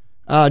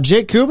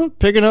 Jake Kuba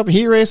picking up a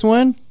heat race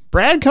win.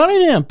 Brad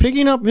Cunningham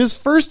picking up his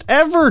first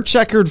ever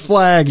checkered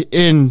flag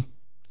in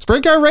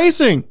sprint car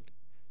racing.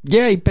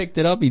 Yeah, he picked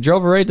it up. He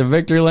drove it right to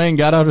victory lane,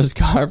 got out of his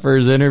car for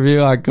his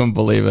interview. I couldn't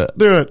believe it.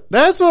 Dude,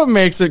 that's what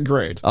makes it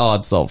great. Oh,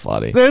 it's so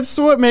funny. That's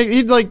what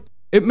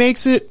it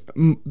makes it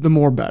the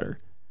more better.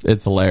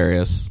 It's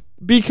hilarious.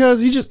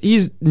 Because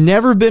he's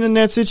never been in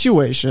that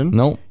situation.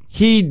 Nope.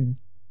 He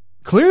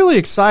clearly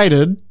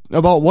excited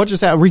about what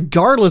just happened,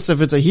 regardless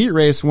if it's a heat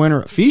race win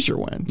or a feature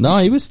win. No,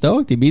 he was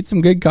stoked. He beat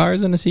some good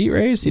cars in his heat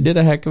race. He did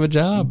a heck of a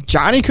job.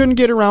 Johnny couldn't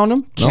get around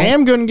him.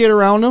 Cam couldn't get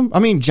around him. I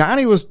mean,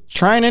 Johnny was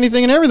trying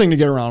anything and everything to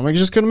get around him. He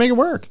just couldn't make it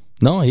work.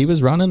 No, he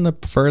was running the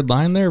preferred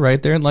line there,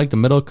 right there in like the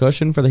middle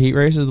cushion for the heat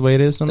races the way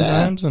it is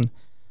sometimes. And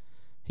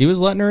he was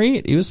letting her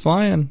eat. He was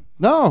flying.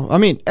 No, I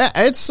mean,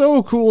 it's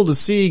so cool to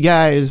see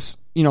guys,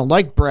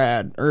 like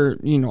Brad or,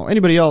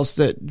 anybody else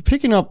that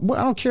picking up,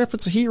 I don't care if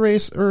it's a heat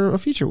race or a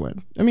feature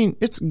win. I mean,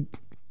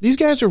 these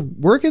guys are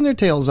working their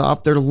tails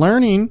off. They're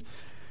learning.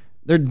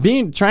 They're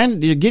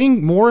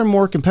getting more and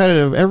more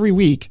competitive every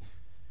week.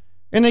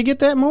 And they get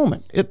that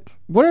moment.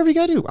 Whatever you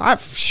got to do.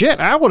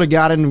 I would have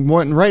got in,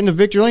 went right into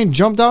victory lane,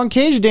 jumped out and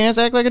cage dance,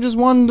 act like I just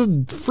won the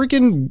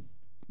freaking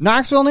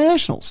Knoxville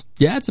Nationals.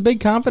 Yeah, it's a big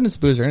confidence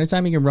booster.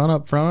 Anytime you can run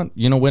up front,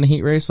 win a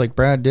heat race like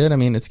Brad did, I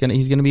mean, he's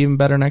gonna be even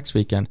better next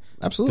weekend.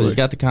 Absolutely. Because he's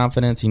got the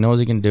confidence. He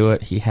knows he can do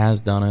it. He has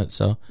done it.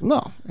 So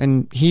no,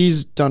 and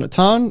he's done a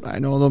ton. I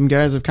know them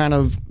guys have kind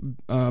of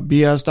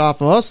BS'd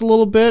off of us a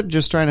little bit,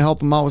 just trying to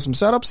help him out with some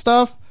setup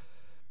stuff.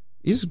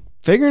 He's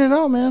figuring it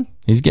out, man.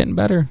 He's getting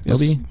better.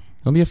 Yes.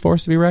 He'll be a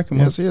force to be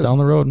reckoned with he is. down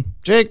the road.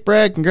 Jake,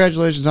 Brad,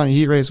 congratulations on your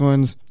heat race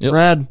wins. Yep.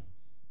 Brad,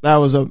 that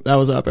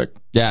was epic.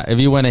 Yeah, if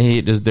you win a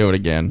heat, just do it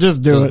again.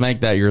 Just do it.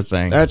 Make that your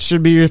thing. That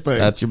should be your thing.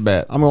 That's your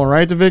bet. I'm going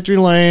right to victory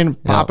lane,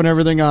 popping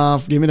everything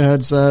off. Give me the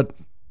headset.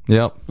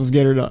 Yep. Let's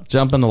get her done.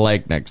 Jump in the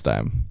lake next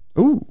time.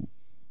 Ooh.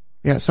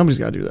 Yeah, somebody's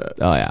got to do that.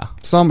 Oh, yeah.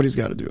 Somebody's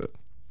got to do it.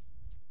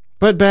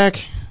 But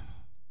back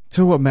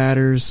to what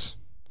matters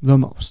the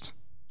most.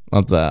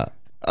 What's that?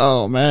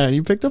 Oh, man,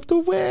 you picked up the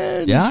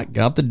win. Yeah,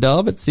 got the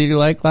dub at Cedar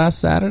Lake last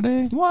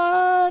Saturday.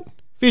 What?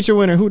 Feature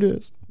winner, who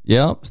dis?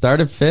 Yep,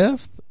 started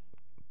 5th.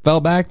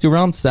 Fell back to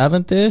around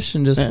 7th-ish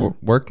and just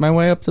worked my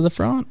way up to the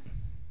front.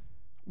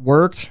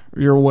 Worked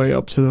your way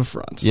up to the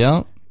front.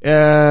 Yep.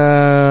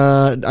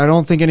 I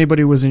don't think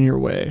anybody was in your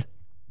way.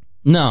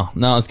 No,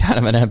 it's kind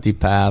of an empty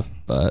path,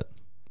 but...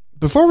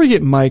 Before we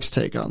get Mike's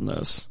take on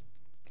this,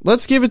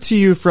 let's give it to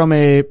you from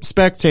a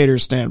spectator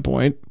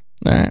standpoint.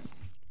 All right.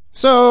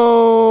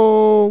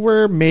 So,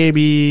 we're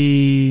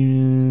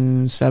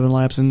maybe 7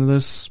 laps into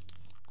this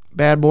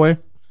bad boy.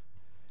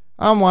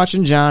 I'm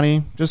watching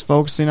Johnny, just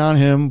focusing on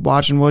him,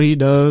 watching what he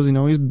does.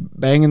 He's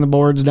banging the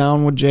boards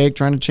down with Jake,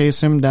 trying to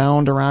chase him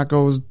down.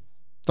 Duranko's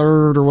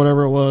 3rd or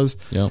whatever it was.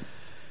 Yep.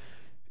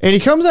 And he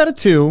comes out of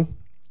 2.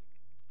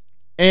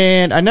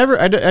 And I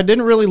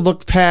didn't really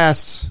look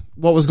past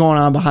what was going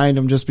on behind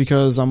him just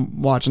because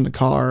I'm watching the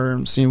car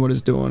and seeing what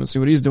he's doing and see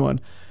what he's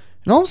doing.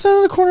 And all of a sudden,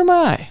 in the corner of my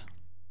eye,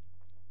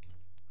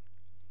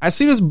 I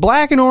see this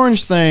black and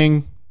orange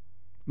thing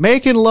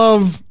making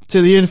love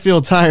to the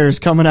infield tires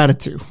coming out of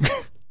 2.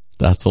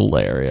 That's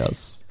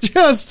hilarious.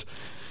 Just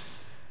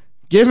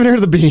giving her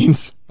the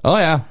beans. Oh,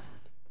 yeah.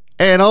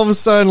 And all of a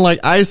sudden,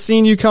 I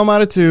seen you come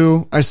out of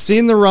 2. I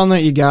seen the run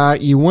that you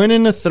got. You went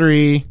into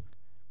 3.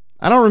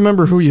 I don't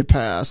remember who you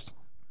passed,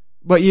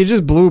 but you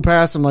just blew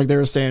past them like they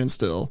were standing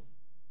still.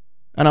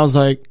 And I was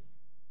like,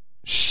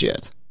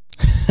 shit.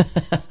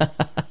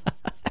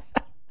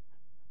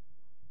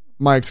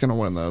 Mike's going to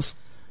win this.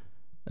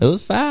 It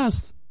was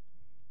fast.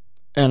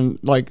 And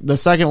the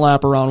second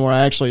lap around where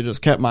I actually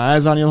just kept my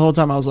eyes on you the whole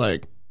time, I was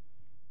like,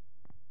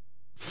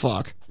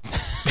 fuck.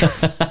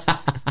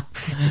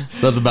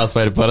 That's the best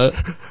way to put it.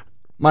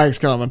 Mike's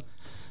coming.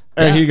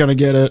 And Yeah. he's going to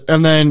get it.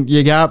 And then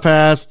you got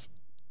past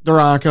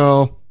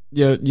Duranko.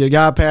 You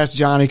got past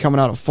Johnny coming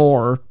out of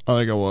 4, I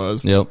think it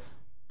was. Yep.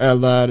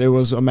 And then it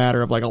was a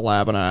matter of a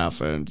lap and a half,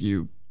 and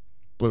you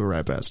blew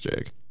right past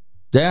Jake.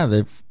 Yeah,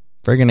 the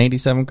friggin'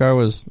 87 car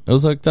was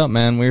hooked up,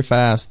 man. We were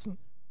fast.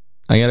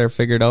 I got her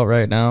figured out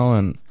right now,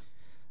 and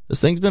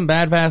this thing's been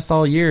bad fast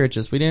all year. It's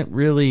just we didn't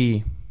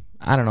really,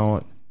 I don't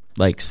know,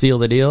 seal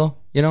the deal,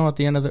 at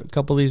the end of a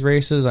couple of these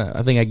races.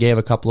 I think I gave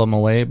a couple of them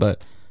away,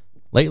 but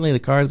lately the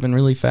car's been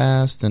really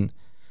fast and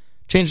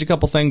changed a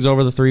couple things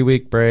over the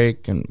 3-week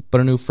break and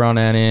put a new front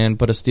end in,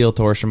 put a steel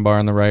torsion bar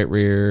in the right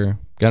rear,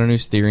 got a new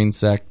steering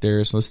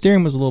sector. So the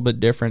steering was a little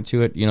bit different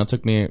to it. It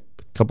took me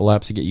couple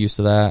laps to get used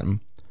to that. And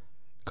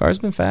car's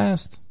been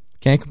fast.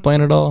 Can't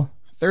complain at all.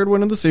 Third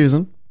win of the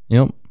season.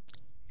 Yep.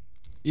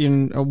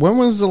 When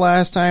was the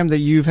last time that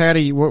you've had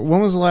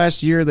when was the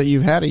last year that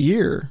you've had a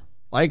year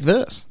like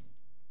this?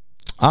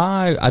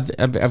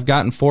 I've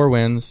gotten 4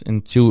 wins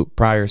in 2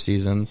 prior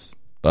seasons,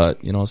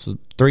 but so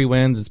 3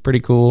 wins. It's pretty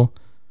cool.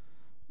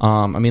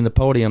 I mean, the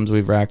podiums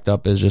we've racked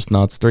up is just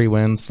nuts. 3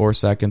 wins, 4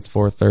 seconds,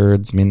 4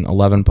 thirds. I mean,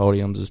 11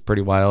 podiums is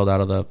pretty wild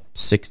out of the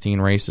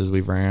 16 races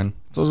we've ran.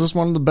 So is this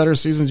one of the better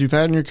seasons you've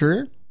had in your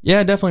career?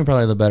 Yeah, definitely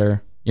probably the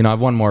better.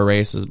 I've won more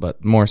races,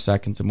 but more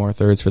seconds and more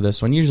thirds for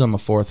this one. Usually I'm a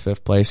 4th,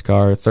 5th place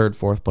car, 3rd,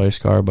 4th place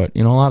car, but,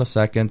 a lot of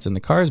seconds, and the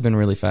car's been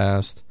really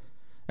fast.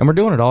 And we're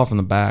doing it all from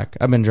the back.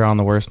 I've been drawing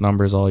the worst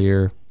numbers all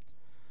year.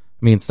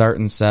 I mean,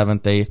 starting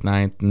 7th, 8th,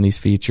 9th in these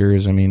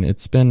features. I mean,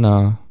 it's been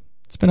a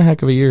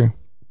heck of a year.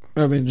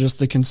 I mean, just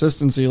the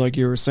consistency, like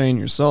you were saying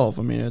yourself.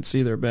 I mean, it's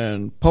either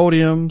been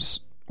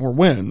podiums or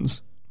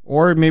wins,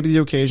 or maybe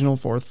the occasional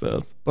 4th,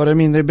 5th. But, I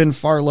mean, they've been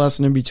far less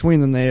and in between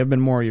than they have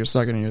been more your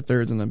 2nd and your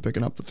 3rds and then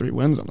picking up the 3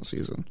 wins on the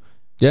season.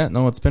 Yeah,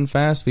 no, it's been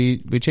fast. We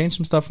changed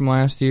some stuff from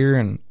last year,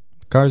 and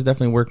the car's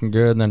definitely working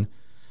good. And then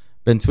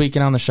been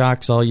tweaking on the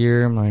shocks all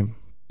year. My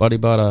buddy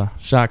bought a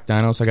shock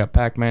dyno, so I got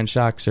Pac-Man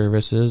Shock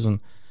Services, and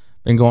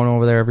been going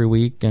over there every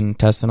week and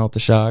testing out the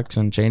shocks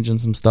and changing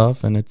some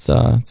stuff, and it's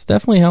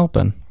definitely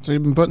helping. So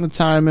you've been putting the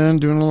time in,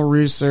 doing a little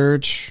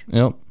research.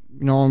 Yep.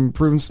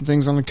 Improving some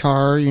things on the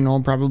car,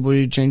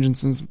 probably changing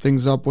some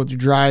things up with your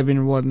driving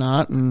and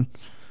whatnot, and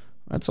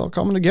that's all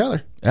coming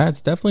together. Yeah,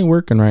 it's definitely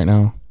working right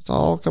now. It's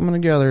all coming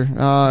together.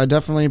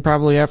 Definitely,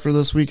 probably after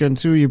this weekend,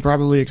 too, you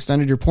probably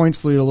extended your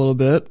points lead a little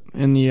bit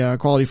in the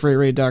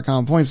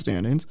QualityFreightRate.com point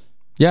standings.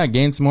 Yeah,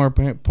 gained some more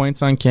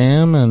points on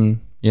Cam,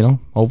 and,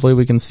 hopefully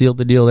we can seal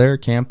the deal there.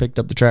 Cam picked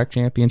up the track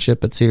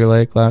championship at Cedar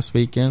Lake last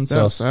weekend.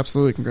 So. Yes,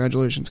 absolutely.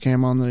 Congratulations,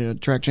 Cam, on the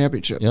track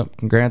championship. Yep,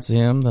 congrats to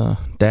him, the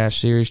Dash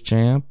Series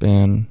champ.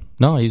 And,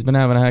 no, he's been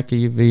having a heck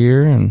of a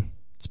year, and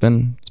it's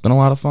been a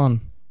lot of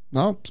fun.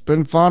 No, it's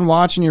been fun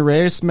watching you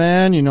race,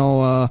 man.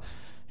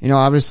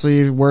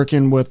 Obviously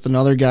working with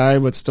another guy,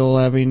 but still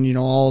having,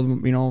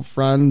 all,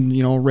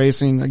 friend,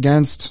 racing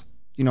against,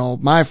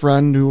 my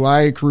friend who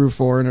I crew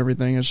for and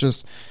everything. It's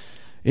just,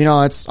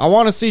 I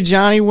want to see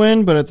Johnny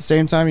win, but at the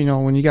same time,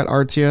 when you got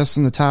RTS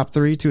in the top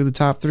 3, 2 of the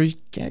top 3,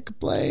 can't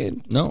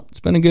complain. No, it's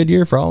been a good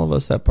year for all of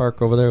us that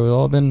park over there. We've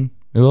all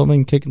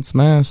been kicking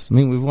some ass. I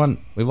mean,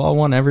 we've all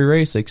won every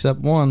race except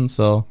one,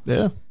 so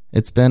yeah.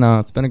 It's been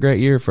a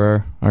great year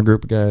for our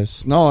group of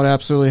guys. No, it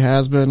absolutely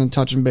has been, and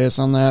touching base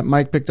on that.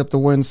 Mike picked up the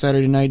win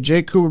Saturday night.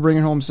 Jake Cooper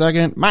bringing home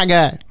 2nd. My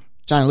guy,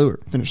 Johnny Lure,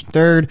 finished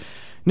 3rd.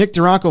 Nick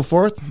Duranko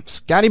 4th.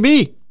 Scotty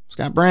B,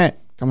 Scott Brandt,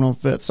 coming home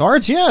 5th. So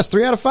RTS,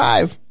 3 out of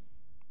 5.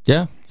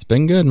 Yeah, it's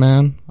been good,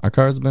 man. Our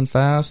cars have been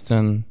fast,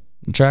 and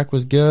the track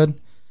was good.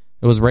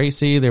 It was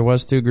racy. There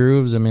was 2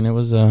 grooves. I mean, it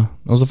was a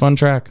fun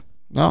track.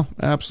 No,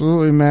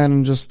 absolutely, man.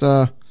 And just,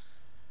 I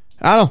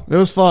don't know, it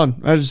was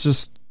fun.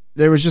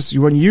 There was just,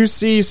 when you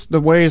see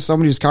the way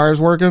somebody's car is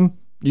working,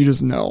 you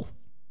just know.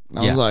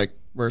 I was like,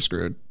 we're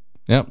screwed.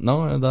 Yep,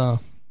 no,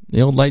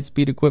 the old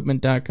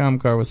lightspeedequipment.com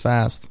car was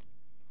fast.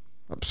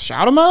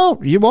 Shout them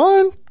out. You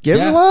won. Give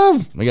them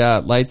love. We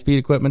got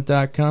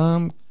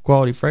lightspeedequipment.com,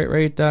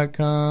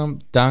 qualityfreightrate.com,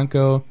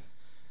 Donko,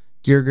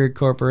 Gear Grid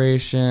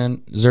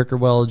Corporation, Zerker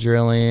Well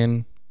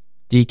Drilling,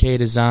 DK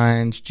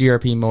Designs,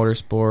 GRP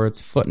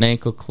Motorsports, Foot and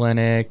Ankle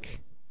Clinic,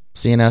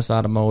 CNS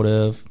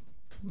Automotive.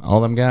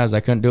 All them guys, I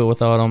couldn't do it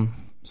without them.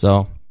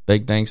 So,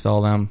 big thanks to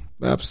all them.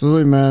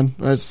 Absolutely, man.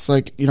 It's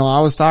like,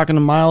 I was talking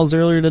to Miles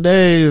earlier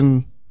today,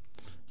 and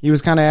he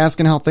was kind of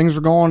asking how things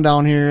were going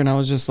down here, and I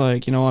was just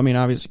like,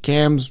 obviously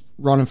Cam's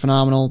running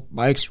phenomenal,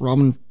 Mike's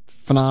running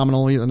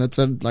phenomenal,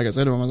 and like I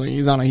said to him, I was like,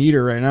 he's on a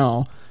heater right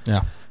now.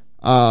 Yeah.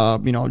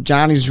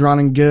 Johnny's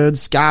running good,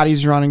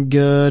 Scotty's running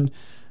good.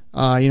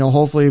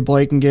 Hopefully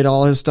Blake can get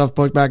all his stuff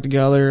put back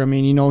together. I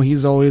mean,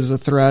 he's always a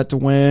threat to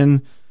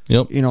win.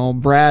 Yep.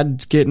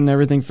 Brad getting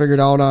everything figured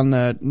out on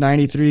that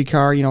 93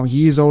 car.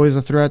 He's always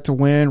a threat to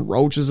win.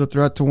 Roach is a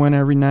threat to win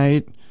every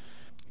night.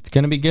 It's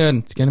going to be good.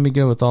 It's going to be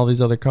good with all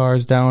these other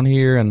cars down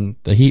here and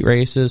the heat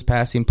races,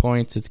 passing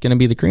points. It's going to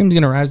be, the cream's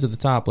going to rise to the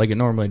top like it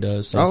normally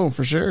does. So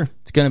for sure.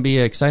 It's going to be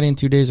an exciting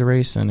 2 days of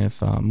racing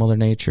if Mother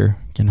Nature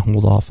can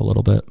hold off a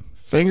little bit.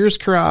 Fingers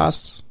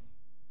crossed.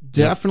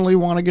 Definitely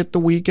want to get the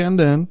weekend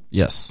in.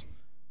 Yes.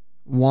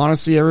 Want to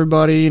see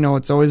everybody.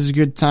 It's always a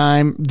good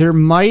time. There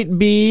might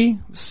be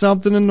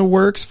something in the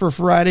works for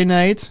Friday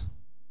night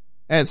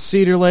at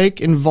Cedar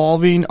Lake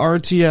involving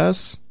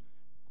RTS.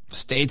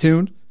 Stay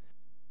tuned.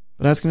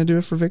 But that's going to do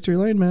it for Victory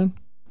Lane, man.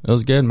 It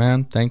was good,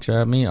 man. Thanks for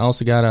having me. I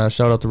also got a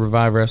shout out to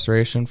Revive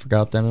Restoration.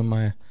 Forgot them in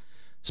my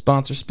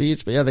sponsor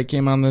speech. But yeah, they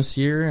came on this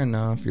year. And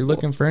if you're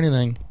looking for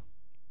anything,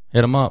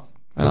 hit them up.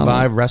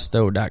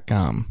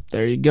 ReviveResto.com.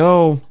 There you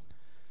go.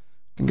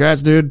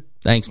 Congrats, dude.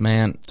 Thanks,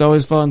 man. It's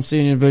always fun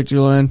seeing you in Victory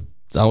Lane.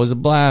 It's always a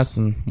blast,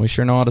 and we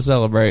sure know how to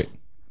celebrate.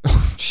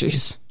 Oh,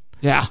 jeez.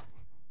 Yeah.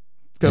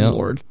 Good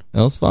Lord. It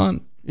was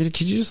fun.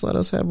 Could you just let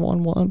us have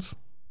one once?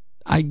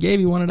 I gave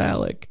you one at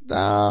Alec.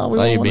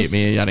 No, you beat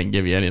me. I didn't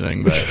give you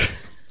anything, but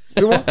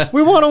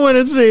We want to win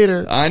at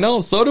Cedar. I know,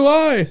 so do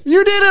I.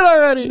 You did it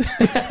already.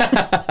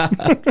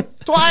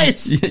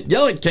 Twice.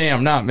 Yell at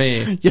Cam, not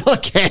me. Yell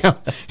at Cam.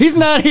 He's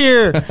not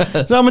here.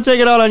 So I'm going to take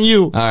it out on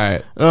you. All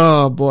right.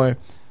 Oh, boy.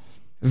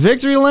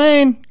 Victory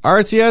Lane,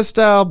 RTS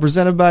style,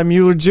 presented by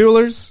Mueller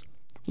Jewelers.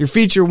 Your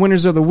feature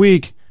winners of the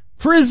week,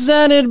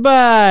 presented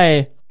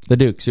by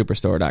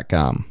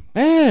TheDukeSuperstore.com.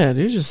 Man,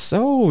 you're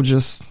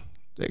just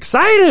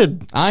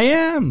excited. I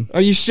am. Are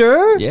you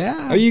sure?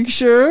 Yeah. Are you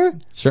sure?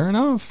 Sure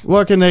enough.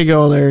 What can they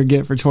go there and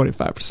get for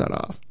 25%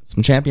 off?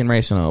 Some Champion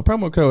Racing Oil.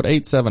 Promo code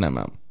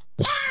 87MM.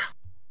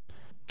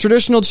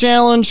 Traditional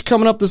Challenge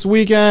coming up this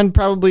weekend.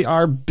 Probably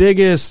our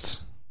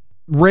biggest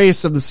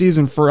race of the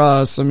season for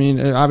us. I mean,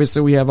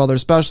 obviously we have other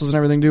specials and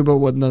everything too, but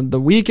when the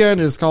weekend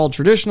is called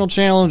Traditional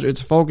Challenge,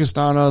 it's focused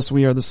on us.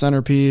 We are the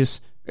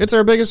centerpiece. It's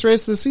our biggest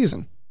race of the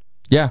season.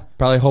 Yeah,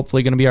 probably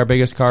hopefully going to be our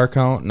biggest car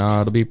count.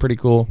 No, it'll be pretty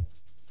cool.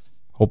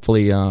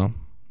 Hopefully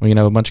we can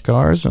have a bunch of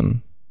cars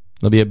and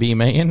there'll be a B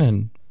main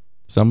and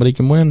somebody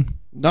can win.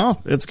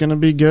 No, it's going to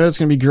be good. It's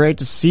going to be great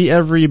to see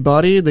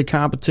everybody. The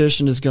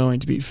competition is going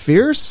to be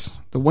fierce.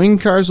 The wing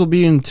cars will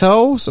be in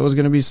tow, so it's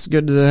going to be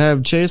good to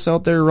have Chase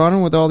out there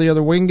running with all the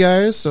other wing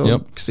guys.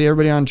 So see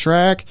everybody on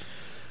track.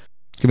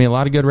 It's going to be a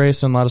lot of good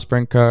racing, a lot of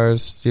sprint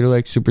cars, Cedar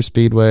Lake Super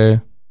Speedway.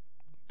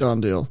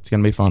 Done deal. It's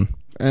going to be fun.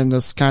 And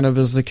this kind of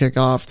is the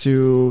kickoff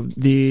to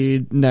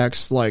the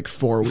next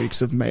 4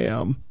 weeks of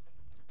mayhem.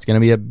 It's going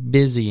to be a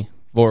busy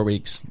 4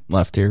 weeks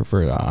left here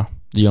for the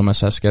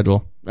UMSS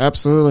schedule.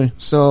 Absolutely.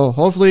 So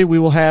hopefully we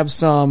will have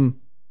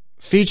some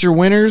feature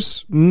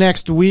winners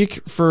next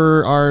week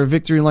for our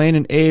Victory Lane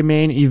and A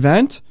main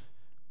event.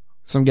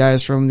 Some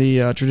guys from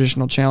the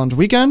Traditional Challenge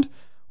weekend.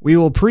 We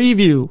will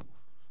preview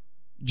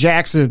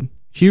Jackson,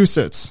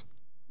 Huset's.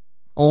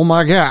 Oh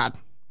my God.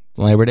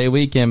 Labor Day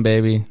weekend,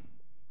 baby.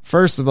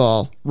 First of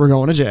all, we're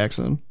going to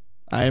Jackson.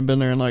 I haven't been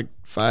there in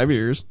 5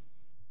 years.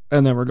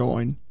 And then we're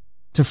going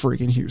to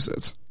freaking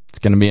Huset's. It's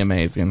going to be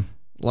amazing.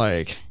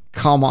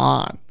 Come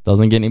on.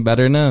 Doesn't get any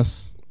better than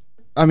this.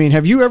 I mean,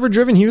 have you ever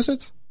driven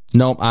Huset's?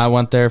 Nope, I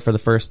went there for the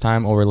first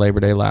time over Labor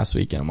Day last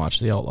weekend and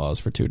watched the Outlaws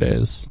for 2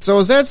 days. So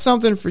is that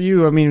something for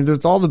you? I mean,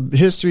 there's all the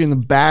history and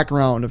the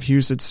background of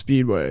Huset's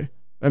Speedway.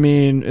 I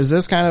mean, is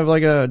this kind of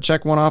like a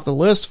check one off the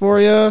list for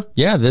you?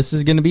 Yeah, this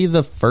is going to be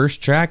the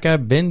first track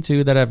I've been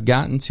to that I've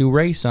gotten to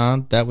race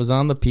on that was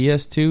on the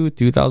PS2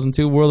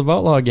 2002 World of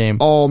Outlaw game.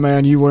 Oh,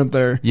 man, you went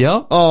there.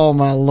 Yep. Oh,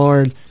 my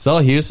Lord. So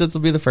Huset's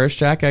will be the first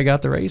track I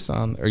got to race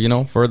on, or,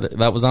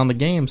 that was on the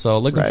game. So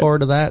looking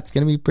forward to that. It's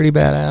going to be pretty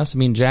badass. I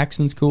mean,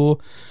 Jackson's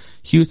cool.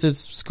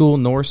 Huset's cool.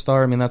 North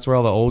Star. I mean, that's where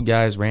all the old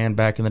guys ran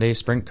back in the day,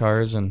 sprint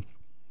cars. And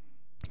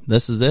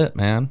this is it,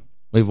 man.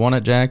 We've won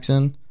at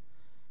Jackson.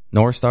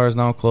 North Star is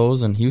now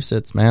closed, and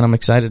Huset's, man, I'm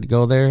excited to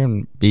go there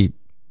and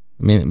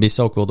it'd be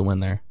so cool to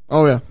win there.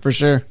 Oh, yeah, for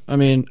sure. I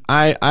mean,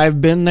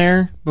 I've been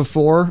there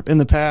before in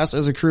the past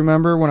as a crew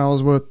member when I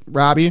was with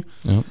Robbie.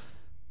 Yep.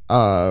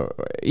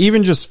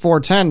 Even just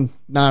 410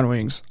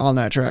 non-wings on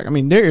that track. I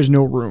mean, there is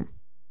no room.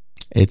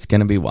 It's going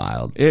to be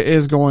wild. It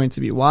is going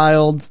to be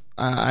wild.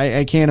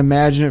 I can't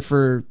imagine it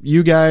for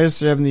you guys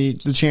having the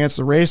chance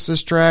to race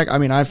this track. I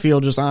mean, I feel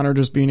just honored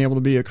just being able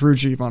to be a crew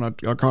chief on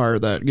a car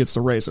that gets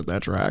to race at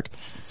that track.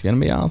 It's going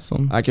to be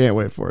awesome. I can't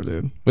wait for it,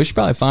 dude. We should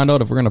probably find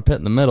out if we're going to pit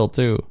in the middle,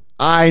 too.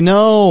 I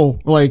know.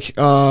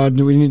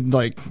 Do we need,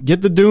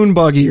 get the dune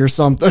buggy or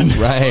something?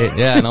 Right.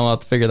 Yeah, I know. I'll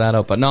have to figure that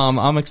out. But no,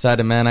 I'm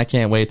excited, man. I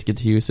can't wait to get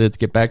to Huset's,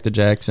 get back to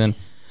Jackson.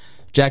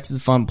 Jackson's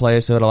a fun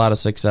place. I had a lot of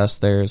success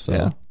there, so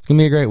yeah. It's going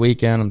to be a great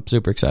weekend. I'm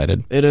super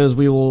excited. It is.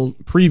 We will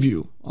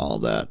preview all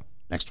of that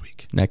next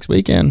week. Next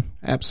weekend.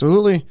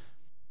 Absolutely.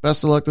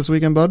 Best of luck this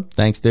weekend, bud.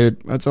 Thanks,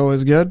 dude. That's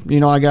always good.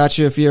 I got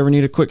you if you ever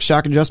need a quick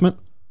shock adjustment.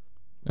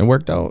 It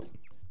worked out.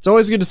 It's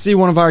always good to see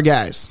one of our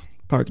guys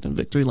parking in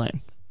Victory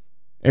Lane.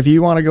 If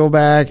you want to go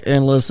back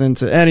and listen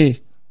to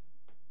any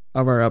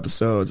of our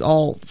episodes,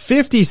 all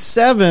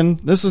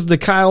 57, this is the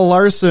Kyle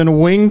Larson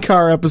wing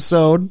car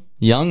episode.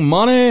 Young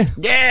Money.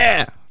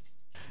 Yeah.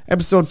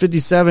 Episode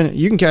 57.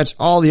 You can catch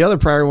all the other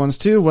prior ones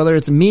too, whether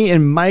it's me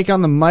and Mike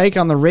on the mic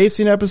on the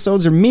racing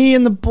episodes or me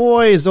and the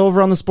boys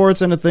over on the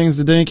sports end of things,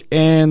 the Dink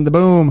and the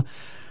Boom,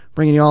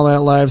 bringing you all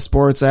that live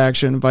sports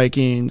action,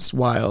 Vikings,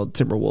 Wild,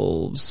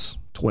 Timberwolves,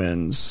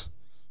 Twins,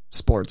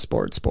 sports.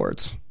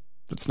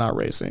 It's not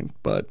racing,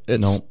 but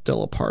it's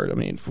still a part. I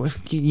mean,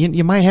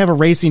 you might have a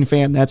racing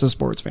fan that's a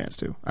sports fan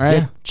too. All right?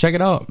 Yeah, check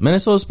it out.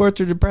 Minnesota sports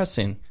are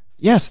depressing.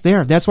 Yes, they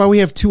are. That's why we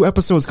have 2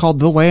 episodes called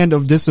The Land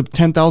of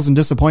 10,000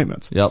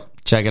 Disappointments. Yep.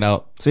 Check it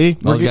out. See?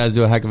 Those guys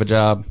do a heck of a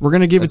job. We're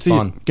going to give it to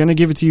you. Going to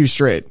give it to you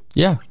straight.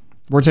 Yeah.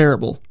 We're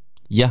terrible.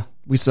 Yeah.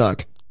 We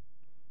suck.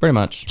 Pretty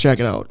much. Check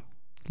it out.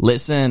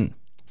 Listen.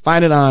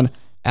 Find it on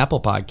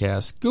Apple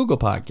Podcasts, Google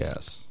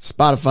Podcasts,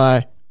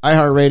 Spotify,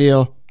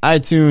 iHeartRadio,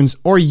 iTunes,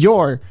 or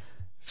your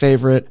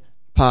favorite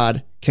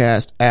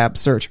podcast app.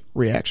 Search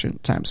Reaction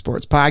Time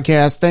Sports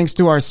Podcast. Thanks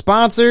to our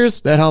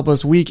sponsors that help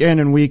us week in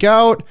and week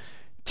out.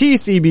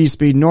 TCB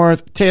Speed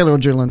North, Taylor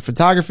Gillen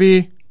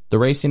Photography, The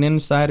Racing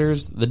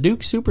Insiders,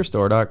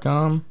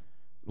 TheDukeSuperstore.com,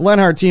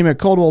 Lenhart team at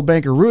Coldwell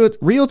Banker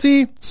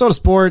Realty, Soda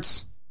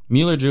Sports,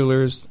 Mueller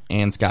Jewelers,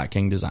 and Scott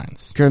King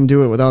Designs. Couldn't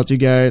do it without you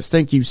guys.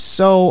 Thank you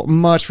so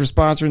much for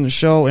sponsoring the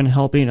show and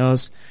helping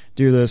us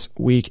do this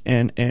week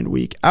in and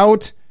week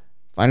out.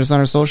 Find us on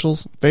our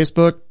socials,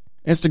 Facebook,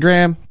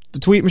 Instagram, the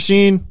Tweet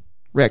Machine,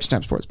 Reaction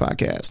Time Sports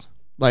Podcast.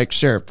 Like,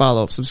 share,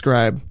 follow,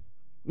 subscribe.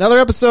 Another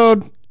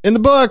episode in the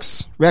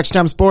books. Reaction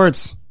Time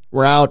Sports.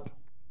 We're out.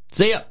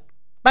 See ya.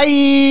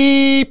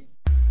 Bye.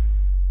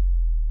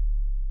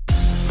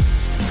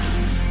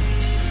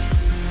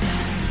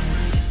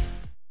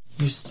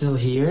 You're still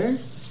here?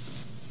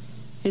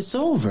 It's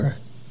over.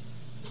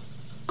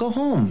 Go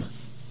home.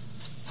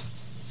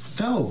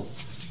 Go.